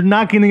 like you're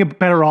not getting a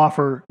better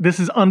offer. This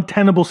is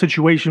untenable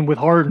situation with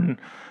Harden,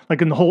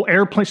 like in the whole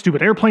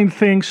stupid airplane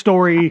thing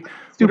story,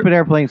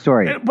 airplane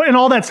story, and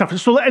all that stuff."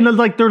 So and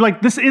like they're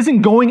like, "This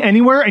isn't going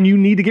anywhere, and you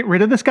need to get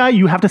rid of this guy.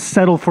 You have to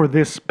settle for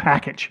this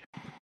package."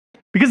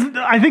 Because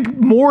I think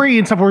Morey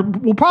and stuff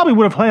probably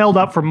would have held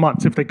up for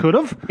months if they could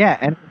have. Yeah,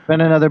 and it's been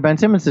another Ben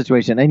Simmons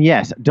situation. And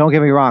yes, don't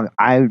get me wrong.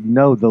 I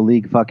know the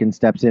league fucking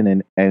steps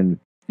in and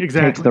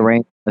takes the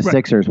reins of the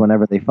Sixers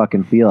whenever they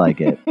fucking feel like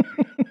it.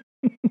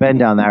 Been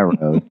down that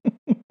road.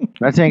 I'm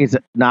not saying it's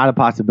not a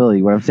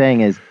possibility. What I'm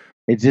saying is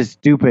it's just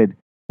stupid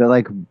that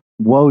like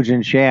Woj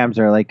and Shams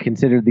are like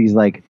considered these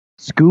like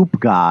scoop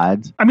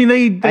gods. I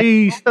mean,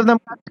 most of them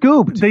got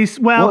scooped.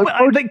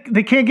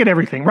 They can't get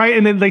everything right,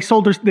 and then they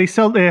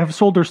have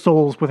sold their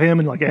souls with him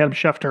and like Adam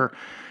Schefter,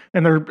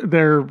 and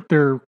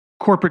they're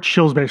corporate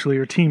shills basically,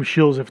 or team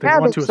shills if they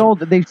want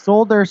to. They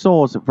sold their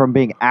souls from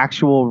being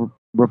actual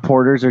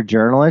reporters or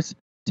journalists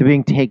to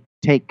being take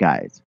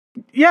guys.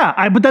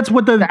 Yeah, but that's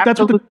what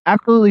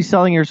absolutely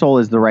selling your soul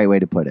is the right way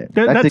to put it.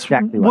 That's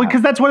exactly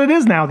because that's what it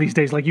is now these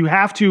days. Like you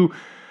have to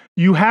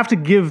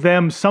give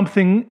them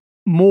something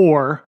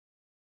more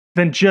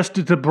than just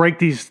to break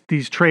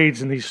these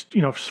trades and these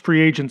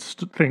free agents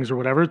things or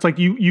whatever. It's like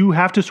you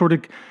have to sort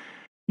of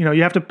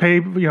you have to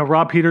pay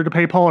rob Peter to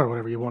pay Paul or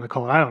whatever you want to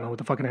call it. I don't know what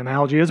the fucking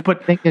analogy is,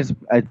 but I think it's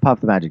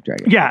Puff the Magic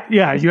Dragon.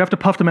 Yeah, you have to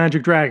puff the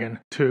Magic Dragon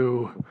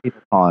to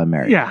Paul and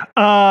Mary. Yeah.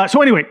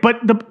 So anyway,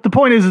 but the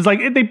point is like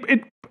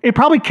it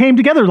probably came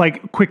together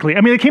like quickly.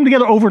 I mean, it came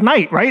together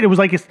overnight, right? It was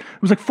like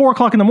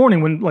 4:00 in the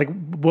morning when like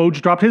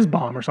Woj dropped his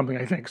bomb or something,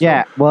 I think. So,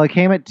 yeah, well, it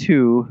came at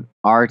 2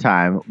 our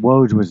time.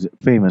 Woj was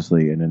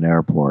famously in an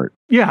airport.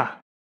 Yeah.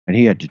 And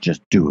he had to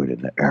just do it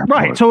in the airport.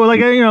 Right. So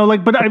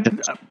like, but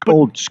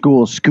old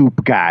school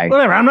scoop guy.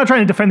 Whatever. I'm not trying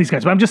to defend these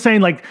guys, but I'm just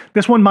saying like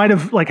this one might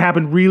have like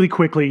happened really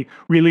quickly,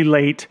 really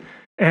late,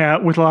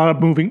 with a lot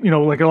of moving,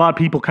 like a lot of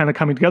people kind of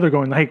coming together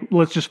going, hey,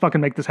 let's just fucking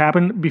make this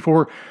happen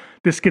before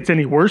this gets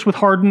any worse with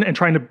Harden and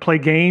trying to play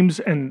games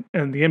and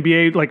the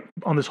NBA like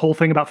on this whole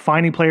thing about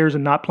finding players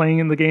and not playing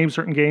in the games,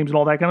 certain games and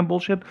all that kind of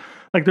bullshit.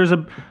 Like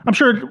I'm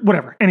sure,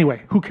 whatever.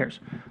 Anyway, who cares?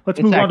 Let's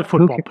move on to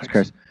football picks.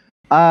 Chris?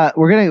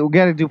 We're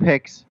gonna do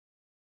picks.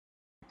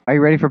 Are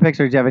you ready for picks,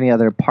 or do you have any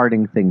other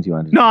parting things you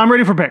want to do? No, I'm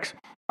ready for picks.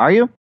 Are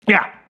you?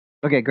 Yeah.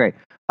 Okay, great.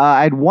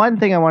 I had one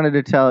thing I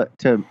wanted to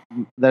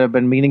that I've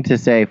been meaning to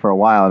say for a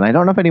while, and I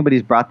don't know if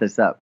anybody's brought this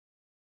up.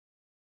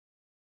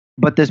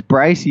 But this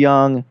Bryce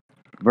Young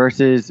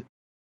versus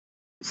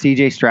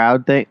CJ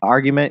Stroud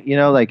argument,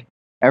 like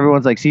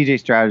everyone's like CJ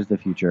Stroud is the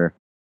future.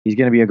 He's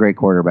going to be a great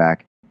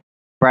quarterback.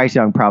 Bryce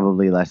Young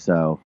probably less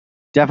so.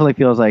 Definitely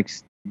feels like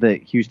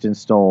that Houston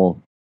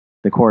stole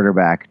the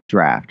quarterback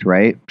draft,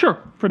 right? Sure,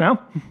 for now.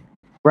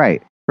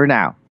 Right, for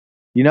now.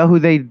 You know who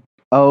they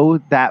owe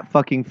that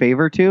fucking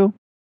favor to?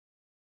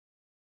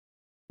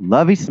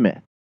 Lovie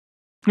Smith.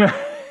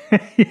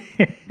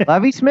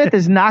 Lovie Smith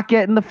is not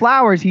getting the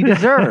flowers he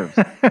deserves.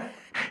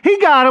 He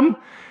got him.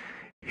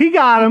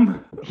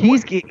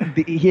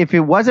 If it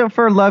wasn't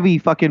for Lovie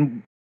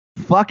fucking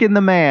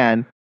the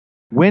man,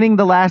 winning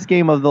the last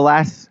game of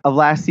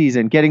last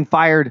season, getting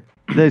fired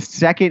the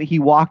second he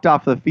walked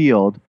off the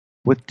field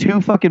with 2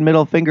 fucking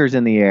middle fingers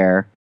in the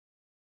air,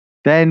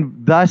 then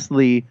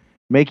thusly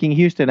making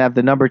Houston have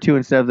the number 2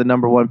 instead of the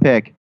number 1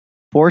 pick,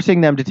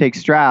 forcing them to take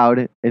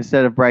Stroud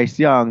instead of Bryce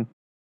Young,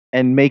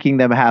 and making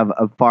them have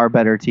a far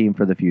better team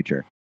for the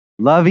future.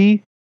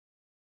 Lovie,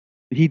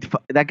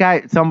 that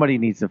guy, somebody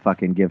needs to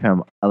fucking give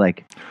him a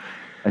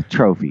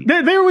trophy.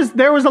 There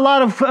was a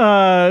lot of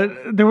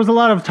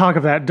talk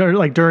of that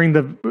during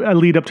the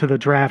lead up to the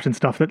draft and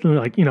stuff, that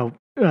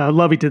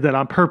Lovie did that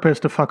on purpose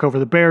to fuck over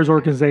the Bears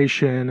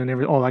organization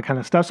and all that kind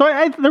of stuff. So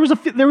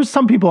there was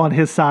some people on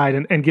his side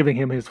and giving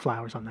him his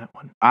flowers on that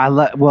one.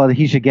 Well,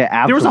 he should get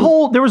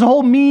absolutely. There was a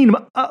whole meme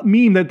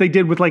that they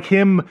did with like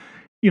him,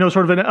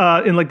 sort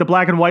of in like the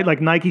black and white,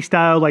 like Nike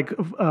style, like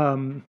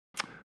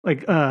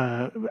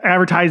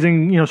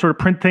advertising, sort of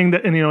print thing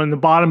that, and in the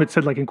bottom it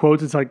said, like in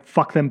quotes, it's like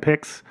 "fuck them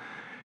picks,"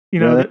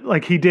 really? That,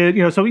 like he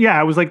did, So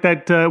yeah, it was like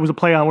that. It was a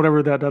play on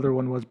whatever that other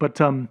one was, but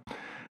yeah,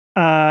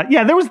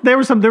 there was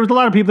a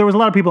lot of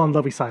people on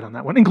Lovie's side on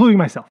that one, including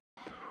myself.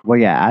 Well,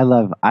 yeah, I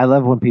love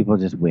when people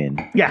just win.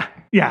 Yeah.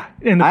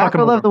 And I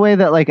also love the way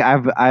that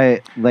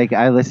I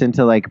listen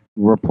to like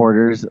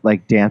reporters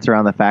like dance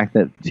around the fact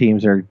that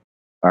teams are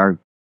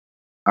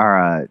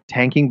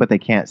tanking, but they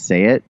can't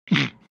say it.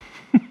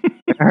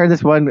 I heard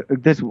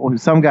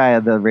some guy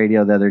on the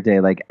radio the other day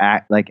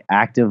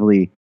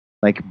actively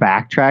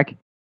backtrack.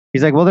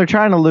 He's like, well, they're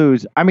trying to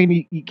lose. I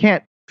mean, you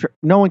can't.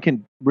 No one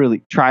can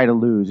really try to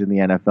lose in the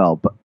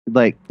NFL, but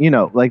they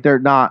don't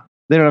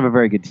have a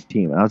very good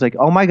team. And I was like,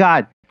 oh my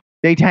God,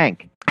 they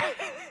tank.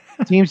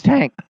 Teams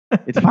tank.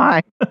 It's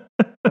fine. I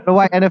don't know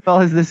why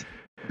NFL has this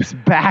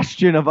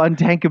bastion of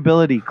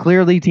untankability.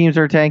 Clearly teams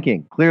are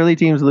tanking. Clearly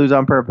teams lose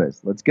on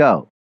purpose. Let's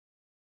go.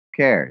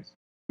 Who cares?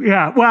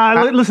 Yeah.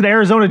 Well, listen,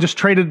 Arizona just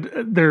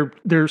traded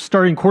their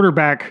starting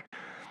quarterback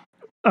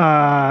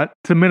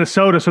to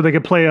Minnesota so they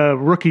could play a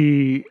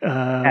rookie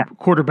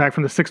quarterback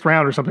from the 6th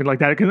round or something like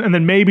that, and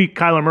then maybe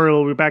Kyler Murray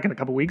will be back in a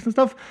couple weeks and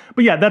stuff.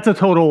 But yeah, that's a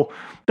total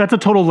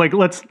like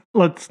let's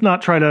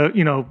not try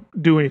to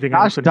do anything.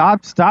 Gosh,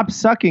 stop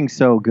sucking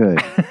so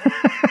good.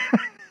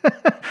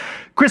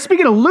 Chris,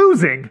 speaking of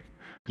losing,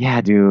 yeah,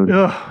 dude,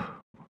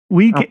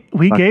 week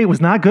 8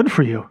 was not good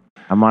for you.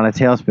 I'm on a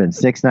tailspin.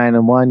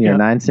 6-9-1. You're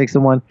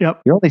 9-6-1.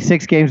 Yep. You're only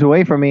 6 games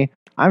away from me.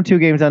 I'm 2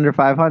 games under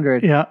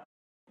 500. Yeah.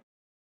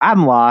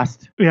 I'm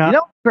lost. Yeah. You know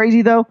what's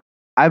crazy though?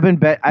 I've been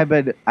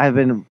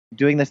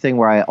doing this thing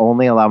where I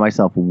only allow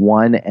myself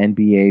 1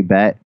 NBA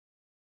bet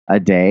a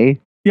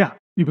day. Yeah,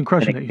 you've been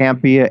crushing it. It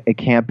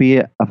can't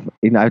be I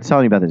was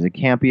telling you about this. It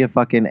can't be a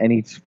fucking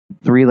any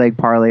 3-leg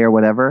parlay or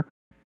whatever.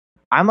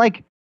 I'm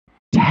like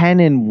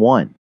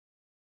 10-1.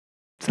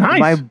 It's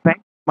nice.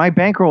 My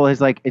bankroll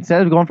is like,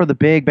 instead of going for the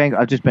big bank,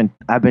 I've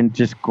been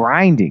just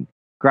grinding.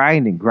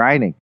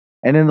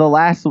 And in the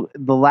last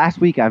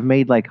week, I've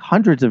made like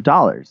hundreds of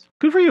dollars.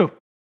 Good for you.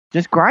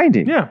 Just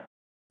grinding. Yeah.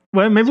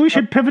 Well, maybe we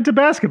should pivot to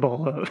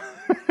basketball.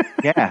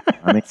 Yeah.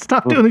 I mean,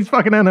 stop doing these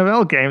fucking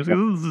NFL games. This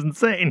is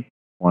insane.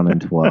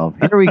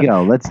 1-12. Here we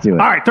go. Let's do it.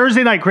 All right.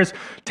 Thursday night, Chris.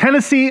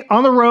 Tennessee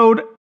on the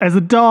road as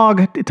a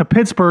dog to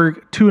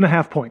Pittsburgh,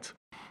 2.5 points.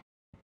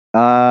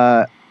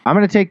 I'm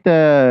going to take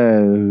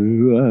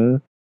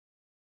the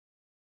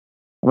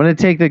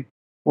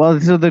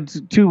so the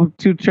two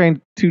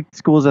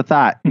schools of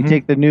thought. You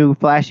take the new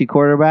flashy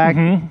quarterback,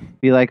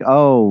 be like,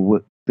 oh,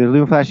 the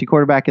new flashy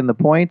quarterback and the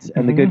points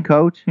and the good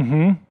coach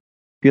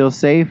feels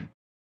safe.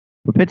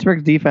 But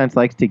Pittsburgh's defense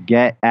likes to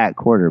get at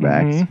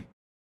quarterbacks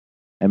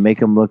and make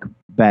them look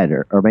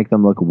better or make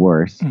them look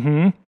worse.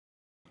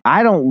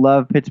 I don't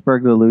love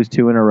Pittsburgh to lose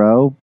 2 in a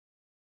row,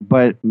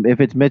 but if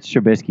it's Mitch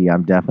Trubisky,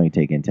 I'm definitely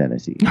taking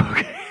Tennessee.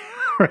 Okay.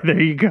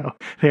 There you go.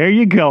 There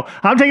you go.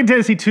 I'm taking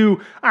Tennessee too.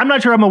 I'm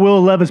not sure I'm a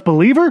Will Levis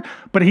believer,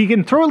 but he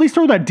can at least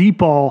throw that deep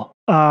ball.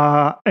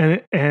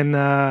 It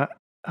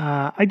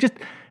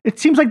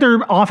seems like their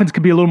offense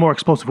could be a little more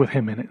explosive with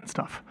him in it and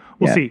stuff.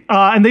 We'll see.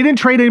 And they didn't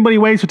trade anybody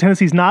away, so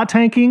Tennessee's not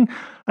tanking.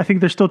 I think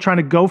they're still trying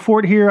to go for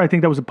it here. I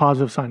think that was a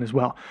positive sign as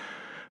well.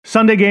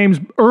 Sunday games,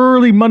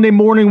 early Sunday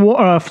morning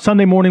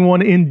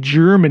one in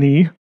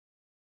Germany.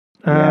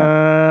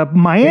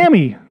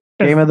 Miami.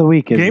 Game of the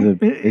week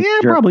is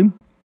probably.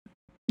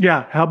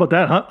 Yeah, how about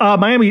that, huh?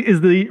 Miami is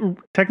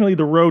technically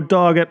the road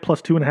dog at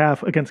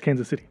 +2.5 against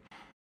Kansas City.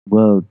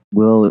 Will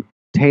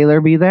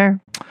Taylor be there?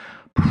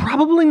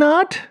 Probably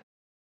not.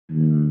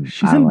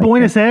 She's in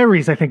Buenos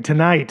Aires, I think,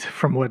 tonight.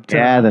 From what?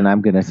 Then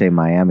I'm gonna say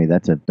Miami.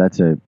 That's a.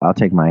 I'll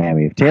take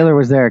Miami. If Taylor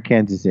was there,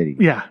 Kansas City.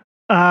 Yeah.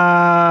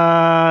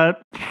 I'm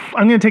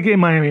gonna take it in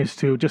Miami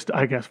too. Just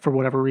I guess for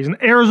whatever reason.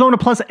 Arizona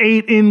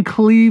 +8 in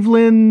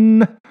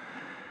Cleveland.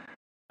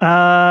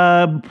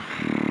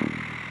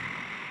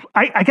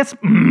 I guess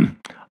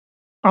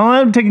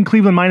I'm taking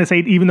Cleveland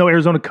 -8, even though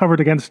Arizona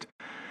covered against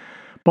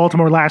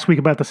Baltimore last week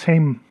about the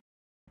same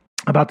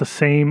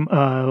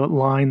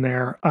line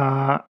there.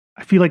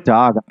 I feel like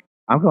I'm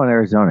going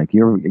Arizona.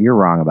 You're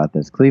wrong about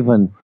this.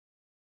 Cleveland,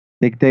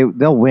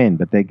 they'll win,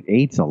 but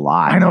 8's a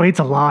lot. I know 8's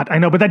a lot. I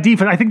know, but that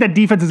defense, I think that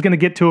defense is going to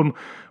get to him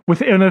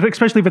and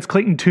especially if it's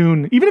Clayton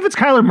Tune, even if it's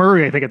Kyler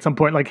Murray. I think at some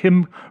point, like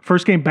him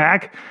first game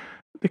back,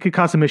 it could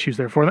cause some issues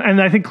there for them.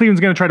 And I think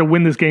Cleveland's going to try to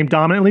win this game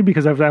dominantly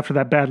because after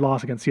that bad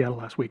loss against Seattle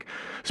last week.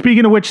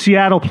 Speaking of which,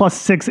 Seattle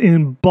 +6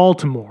 in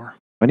Baltimore.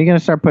 When are you going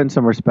to start putting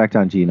some respect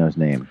on Geno's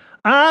name?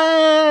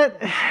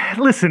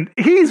 Listen,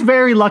 he's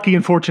very lucky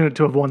and fortunate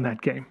to have won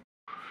that game.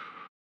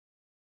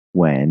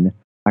 When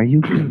are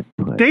you going to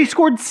put... They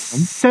scored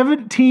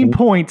 17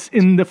 points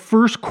in the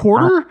first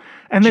quarter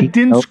and then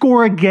didn't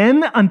score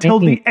again until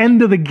the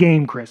end of the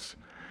game, Chris.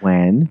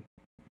 When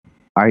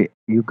are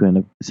you going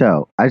to...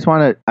 So, I just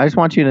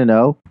want you to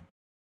know,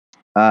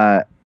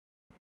 the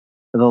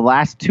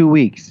last 2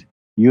 weeks,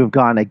 you have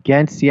gone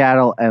against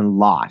Seattle and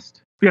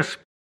lost. Yes.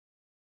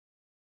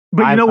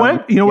 But you know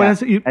what?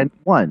 And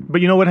won. But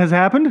you know what has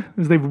happened?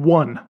 Is they've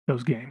won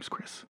those games,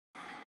 Chris.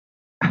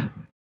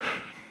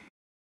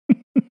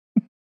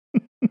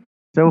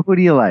 So who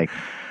do you like?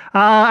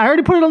 I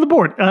already put it on the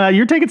board.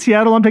 You're taking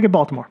Seattle. I'm taking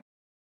Baltimore.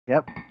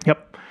 Yep.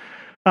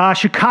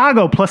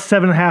 Chicago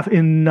 +7.5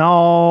 in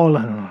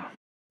Nolan.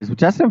 Is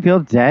Justin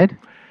Fields dead?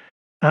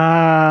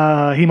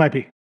 He might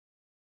be.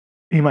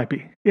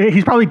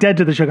 He's probably dead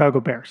to the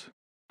Chicago Bears.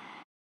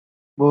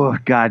 Oh,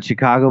 God,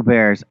 Chicago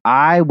Bears.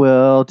 I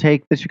will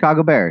take the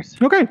Chicago Bears.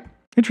 Okay,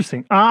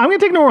 interesting. I'm going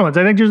to take New Orleans.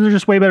 I think they're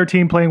just way better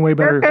team, playing way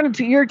better.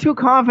 You're too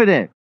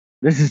confident.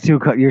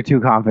 You're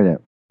too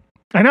confident.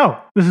 I know.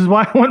 This is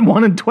why I went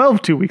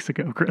 1-12 2 weeks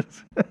ago,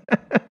 Chris.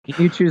 Can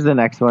you choose the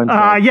next one?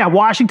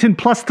 Washington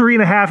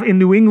 +3.5 in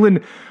New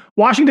England.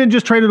 Washington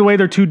just traded away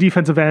their 2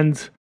 defensive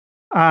ends.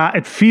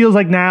 It feels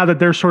like now that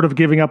they're sort of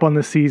giving up on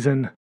this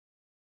season.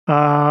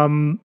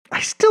 I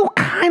still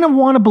kind of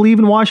want to believe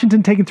in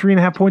Washington taking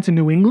 3.5 points in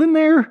New England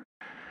there.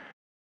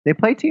 They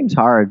play teams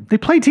hard.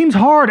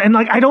 And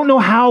like I don't know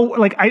how.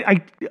 Like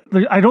I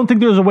don't think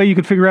there's a way you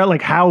could figure out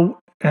like how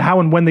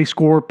and when they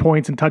score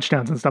points and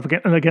touchdowns and stuff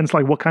against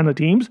like what kind of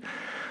teams.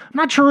 I'm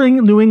not sure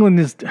New England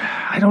is.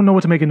 I don't know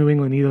what to make of New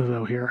England either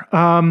though here.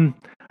 I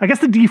guess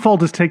the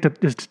default is to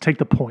take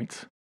the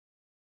points.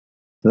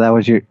 So is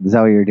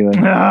that what you're doing?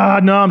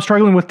 No, I'm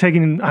struggling with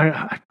taking.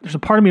 There's a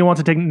part of me that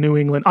wants to take New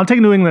England. I'm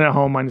taking New England at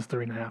home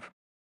 -3.5.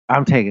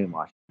 I'm taking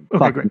Washington. Okay,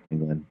 Fuck great. New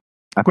England.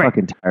 I'm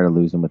fucking tired of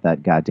losing with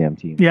that goddamn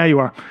team. Yeah, you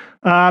are.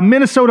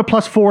 Minnesota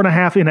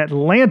 +4.5 in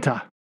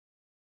Atlanta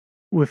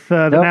with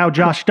now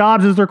Josh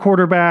Dobbs as their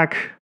quarterback.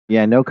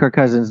 Yeah, no Kirk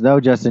Cousins, no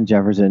Justin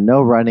Jefferson,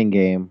 no running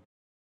game.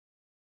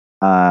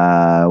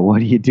 What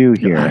do you do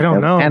here? I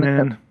don't know,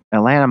 man.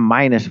 Atlanta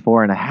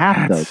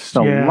 -4.5 though. It's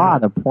a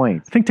lot of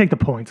points. I think take the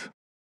points.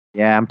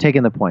 Yeah, I'm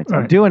taking the points.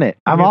 I'm right. doing it.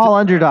 I'm all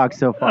underdog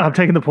so far. I'm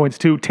taking the points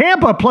too.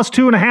 Tampa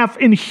 +2.5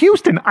 in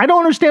Houston. I don't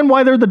understand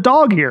why they're the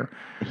dog here.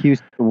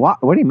 Houston. What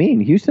do you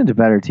mean? Houston's a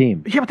better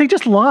team. Yeah, but they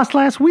just lost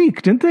last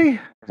week, didn't they?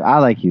 I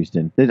like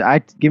Houston.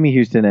 Give me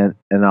Houston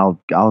and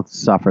I'll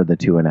suffer the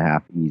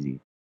 2.5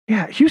 easy.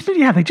 Yeah, Houston.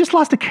 Yeah, they just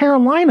lost to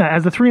Carolina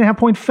as the 3.5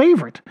 point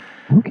favorite.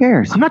 Who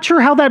cares? I'm not sure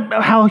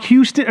how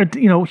Houston,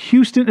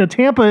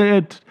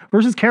 Tampa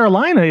versus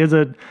Carolina is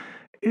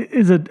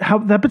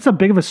that's a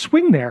big of a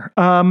swing there.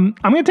 I'm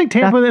going to take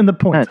Tampa in the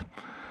points.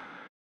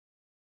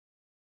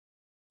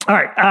 All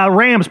right,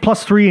 Rams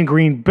 +3 in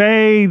Green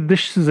Bay.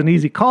 This is an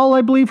easy call,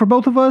 I believe, for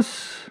both of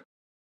us.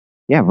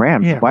 Yeah,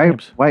 Rams. Yeah, why?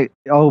 Rams. Why?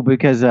 Oh,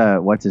 because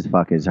what's his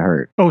fuck is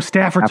hurt. Oh,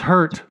 Stafford's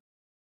hurt.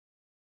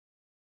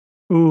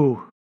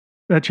 Ooh,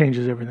 that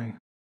changes everything.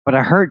 But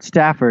a hurt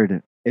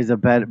Stafford is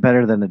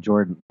better than a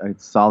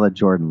solid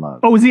Jordan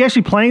Love. Oh, is he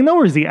actually playing though,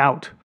 or is he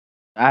out?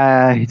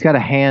 He's got a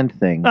hand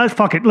thing.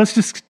 Fuck it. Let's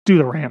just do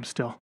the Rams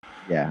still.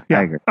 Yeah,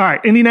 I agree. All right.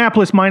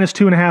 Indianapolis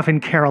 -2.5 in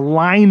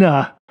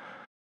Carolina.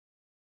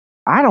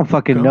 I don't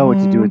fucking know what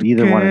to do with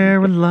either one of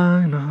them.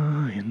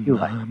 Carolina in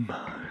my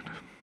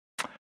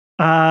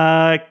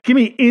mind. Give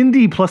me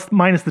Indy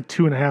minus the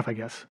 2.5, I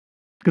guess.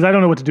 Because I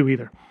don't know what to do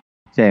either.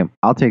 Same.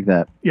 I'll take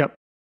that. Yep.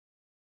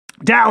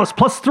 Dallas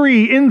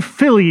 +3 in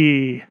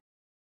Philly.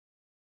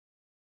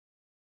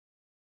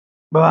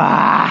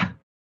 Ah,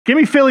 Give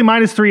me Philly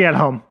 -3 at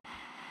home.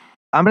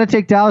 I'm going to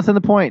take Dallas on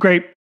the point.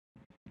 Great.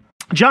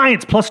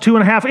 Giants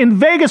 +2.5 in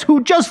Vegas,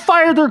 who just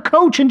fired their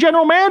coach and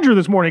general manager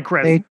this morning,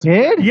 Chris. They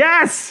did?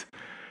 Yes.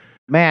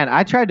 Man,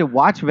 I tried to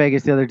watch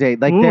Vegas the other day.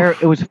 Like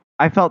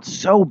I felt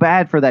so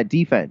bad for that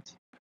defense.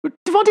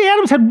 Devontae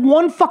Adams had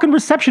one fucking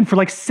reception for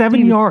like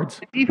 7 yards.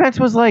 The defense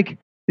was like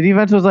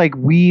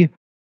we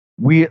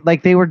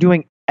like they were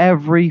doing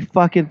every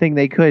fucking thing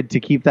they could to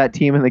keep that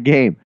team in the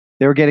game.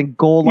 They were getting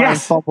goal line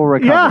fumble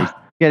recoveries,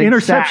 getting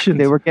interceptions. Sacked.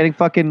 They were getting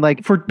fucking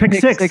like for pick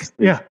six.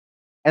 Yeah.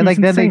 And like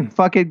then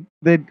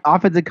the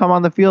offense would come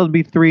on the field and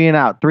be 3 and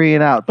out.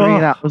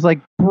 It was like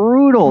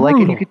brutal. Like,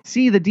 and you could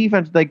see the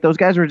defense, like those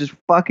guys were just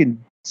fucking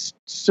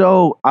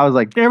so. I was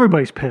like,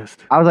 everybody's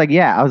pissed. I was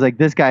like,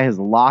 this guy has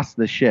lost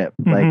the ship.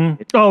 Mm-hmm.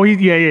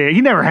 Like,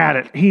 he never had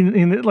it. He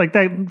like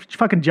that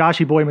fucking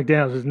Joshy Boy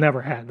McDaniels has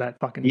never had that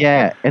fucking.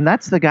 Yeah, and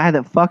that's the guy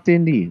that fucked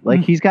Indy. Like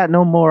he's got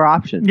no more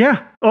options.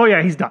 Yeah. Oh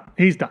yeah, he's done.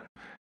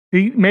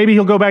 Maybe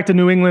he'll go back to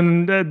New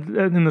England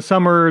in the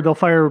summer. They'll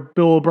fire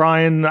Bill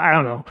O'Brien. I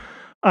don't know.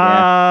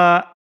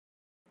 Yeah.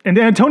 And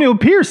Antonio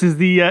Pierce is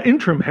the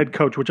interim head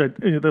coach,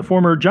 the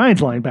former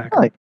Giants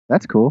linebacker.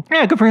 That's cool.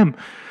 Yeah, good for him.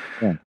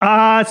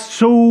 Yeah.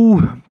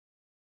 So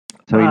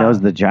he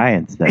knows the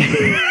Giants then.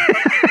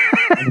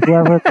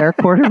 Whoever their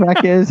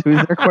quarterback is,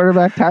 who's their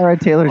quarterback?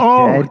 Tyrod Taylor's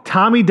dead.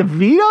 Tommy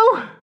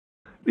DeVito,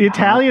 the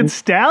Italian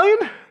stallion.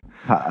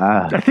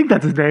 I think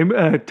that's his name.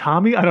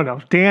 Tommy. I don't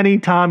know. Danny,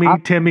 Tommy,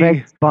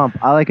 Timmy. Bump.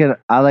 I like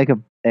a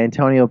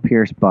Antonio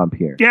Pierce bump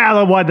here.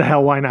 Yeah. What the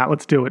hell? Why not?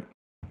 Let's do it.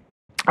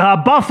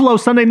 Buffalo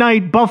Sunday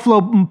night.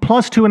 Buffalo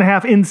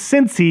 +2.5 in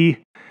Cincy.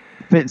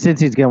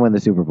 Cincy's gonna win the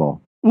Super Bowl.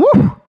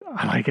 Woo!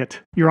 I like it.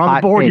 You're on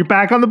the board. You're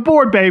back on the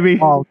board, baby.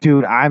 Oh,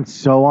 dude, I'm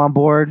so on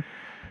board.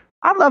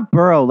 I love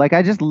Burrow. Like,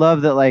 I just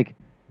love that. Like,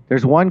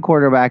 there's one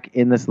quarterback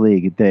in this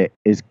league that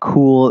is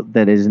cool,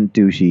 that isn't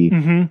douchey.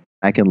 Mm-hmm.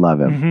 I can love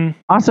him. Mm-hmm.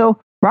 Also,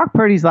 Brock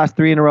Purdy's last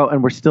 3 in a row,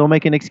 and we're still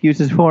making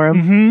excuses for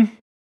him. Mm-hmm.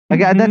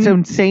 Like, that's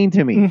insane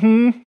to me.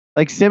 Mm-hmm.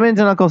 Like, Simmons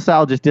and Uncle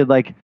Sal just did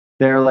like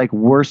their like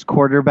worst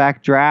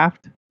quarterback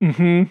draft.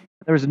 Mm-hmm.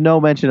 There was no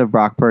mention of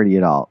Brock Purdy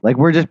at all. Like,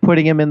 we're just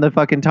putting him in the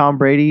fucking Tom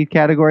Brady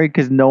category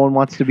because no one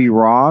wants to be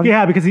wrong.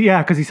 Yeah, because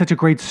he's such a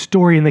great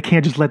story, and they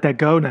can't just let that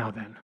go now.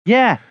 Then.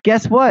 Yeah.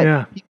 Guess what?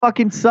 Yeah. He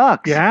fucking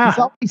sucks. Yeah. He's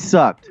always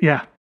sucked.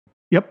 Yeah.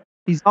 Yep.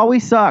 He's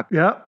always sucked.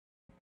 Yep.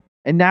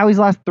 And now he's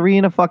lost 3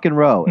 in a fucking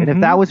row. And if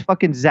that was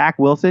fucking Zach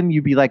Wilson,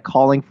 you'd be like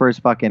calling for his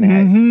fucking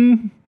head.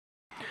 Mm-hmm.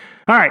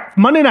 All right.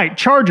 Monday night,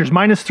 Chargers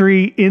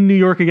 -3 in New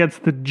York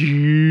against the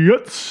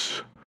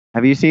Jets.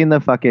 Have you seen the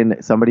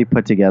fucking somebody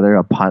put together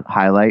a punt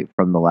highlight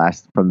from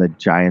the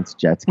Giants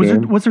Jets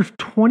game? Was there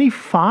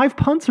 25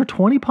 punts or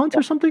 20 punts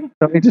or something?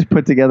 Somebody just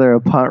put together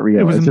a punt reel.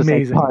 It was just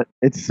amazing. Like punt.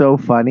 It's so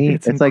funny.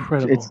 It's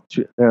incredible.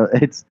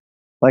 It's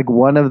like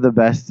one of the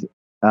best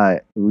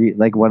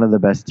one of the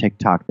best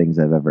TikTok things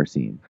I've ever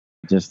seen.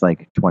 Just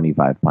like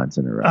 25 punts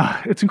in a row.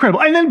 It's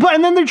incredible. And then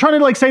they're trying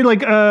to like say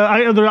like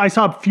I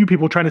saw a few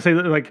people trying to say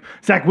that like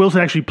Zach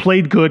Wilson actually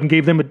played good and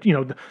gave them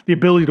the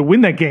ability to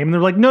win that game. And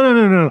they're like,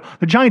 no.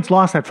 The Giants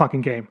lost that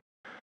fucking game.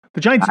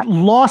 The Giants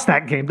lost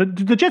that game.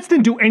 The Jets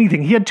didn't do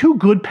anything. He had 2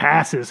 good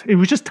passes. It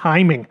was just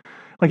timing.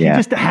 Like he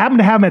just happened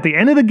to have them at the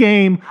end of the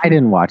game. I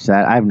didn't watch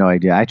that. I have no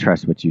idea. I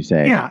trust what you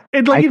say. Yeah.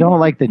 I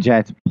don't like the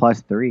Jets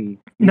 +3.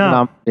 No.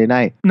 On Monday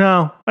night.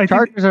 No.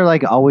 Chargers are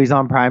like always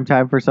on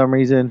primetime for some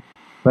reason.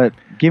 But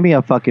give me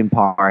a fucking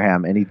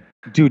Parham.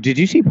 Dude, did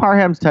you see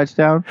Parham's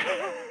touchdown?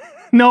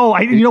 No,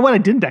 you know what? I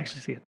didn't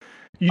actually see it.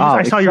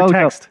 I saw your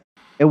text.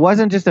 It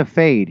wasn't just a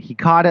fade. He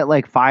caught it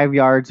like 5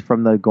 yards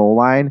from the goal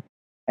line.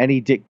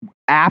 And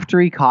after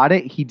he caught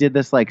it, he did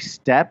this like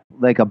step,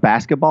 like a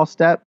basketball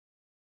step.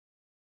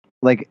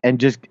 Like, and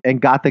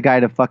got the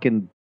guy to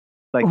fucking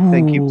like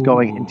thing keeps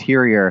going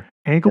interior.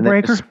 Ankle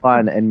breaker?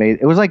 Spun and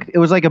it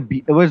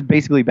was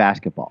basically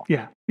basketball.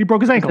 Yeah. He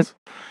broke his ankles.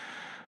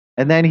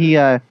 And then he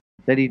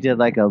did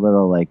like a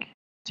little like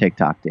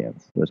TikTok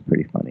dance. It was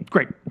pretty funny.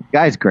 Great.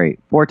 Guy's great.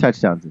 4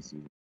 touchdowns this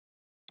season.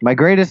 My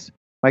greatest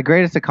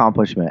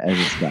accomplishment as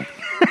a scout.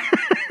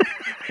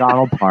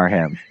 Donald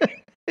Parham.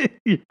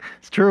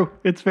 It's true.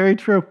 It's very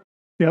true.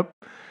 Yep.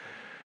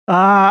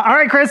 All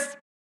right, Chris.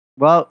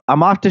 Well,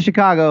 I'm off to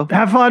Chicago.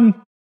 Have fun.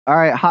 All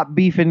right, hot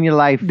beef in your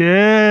life.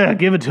 Yeah,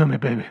 give it to me,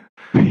 baby.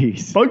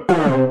 Peace. Bye.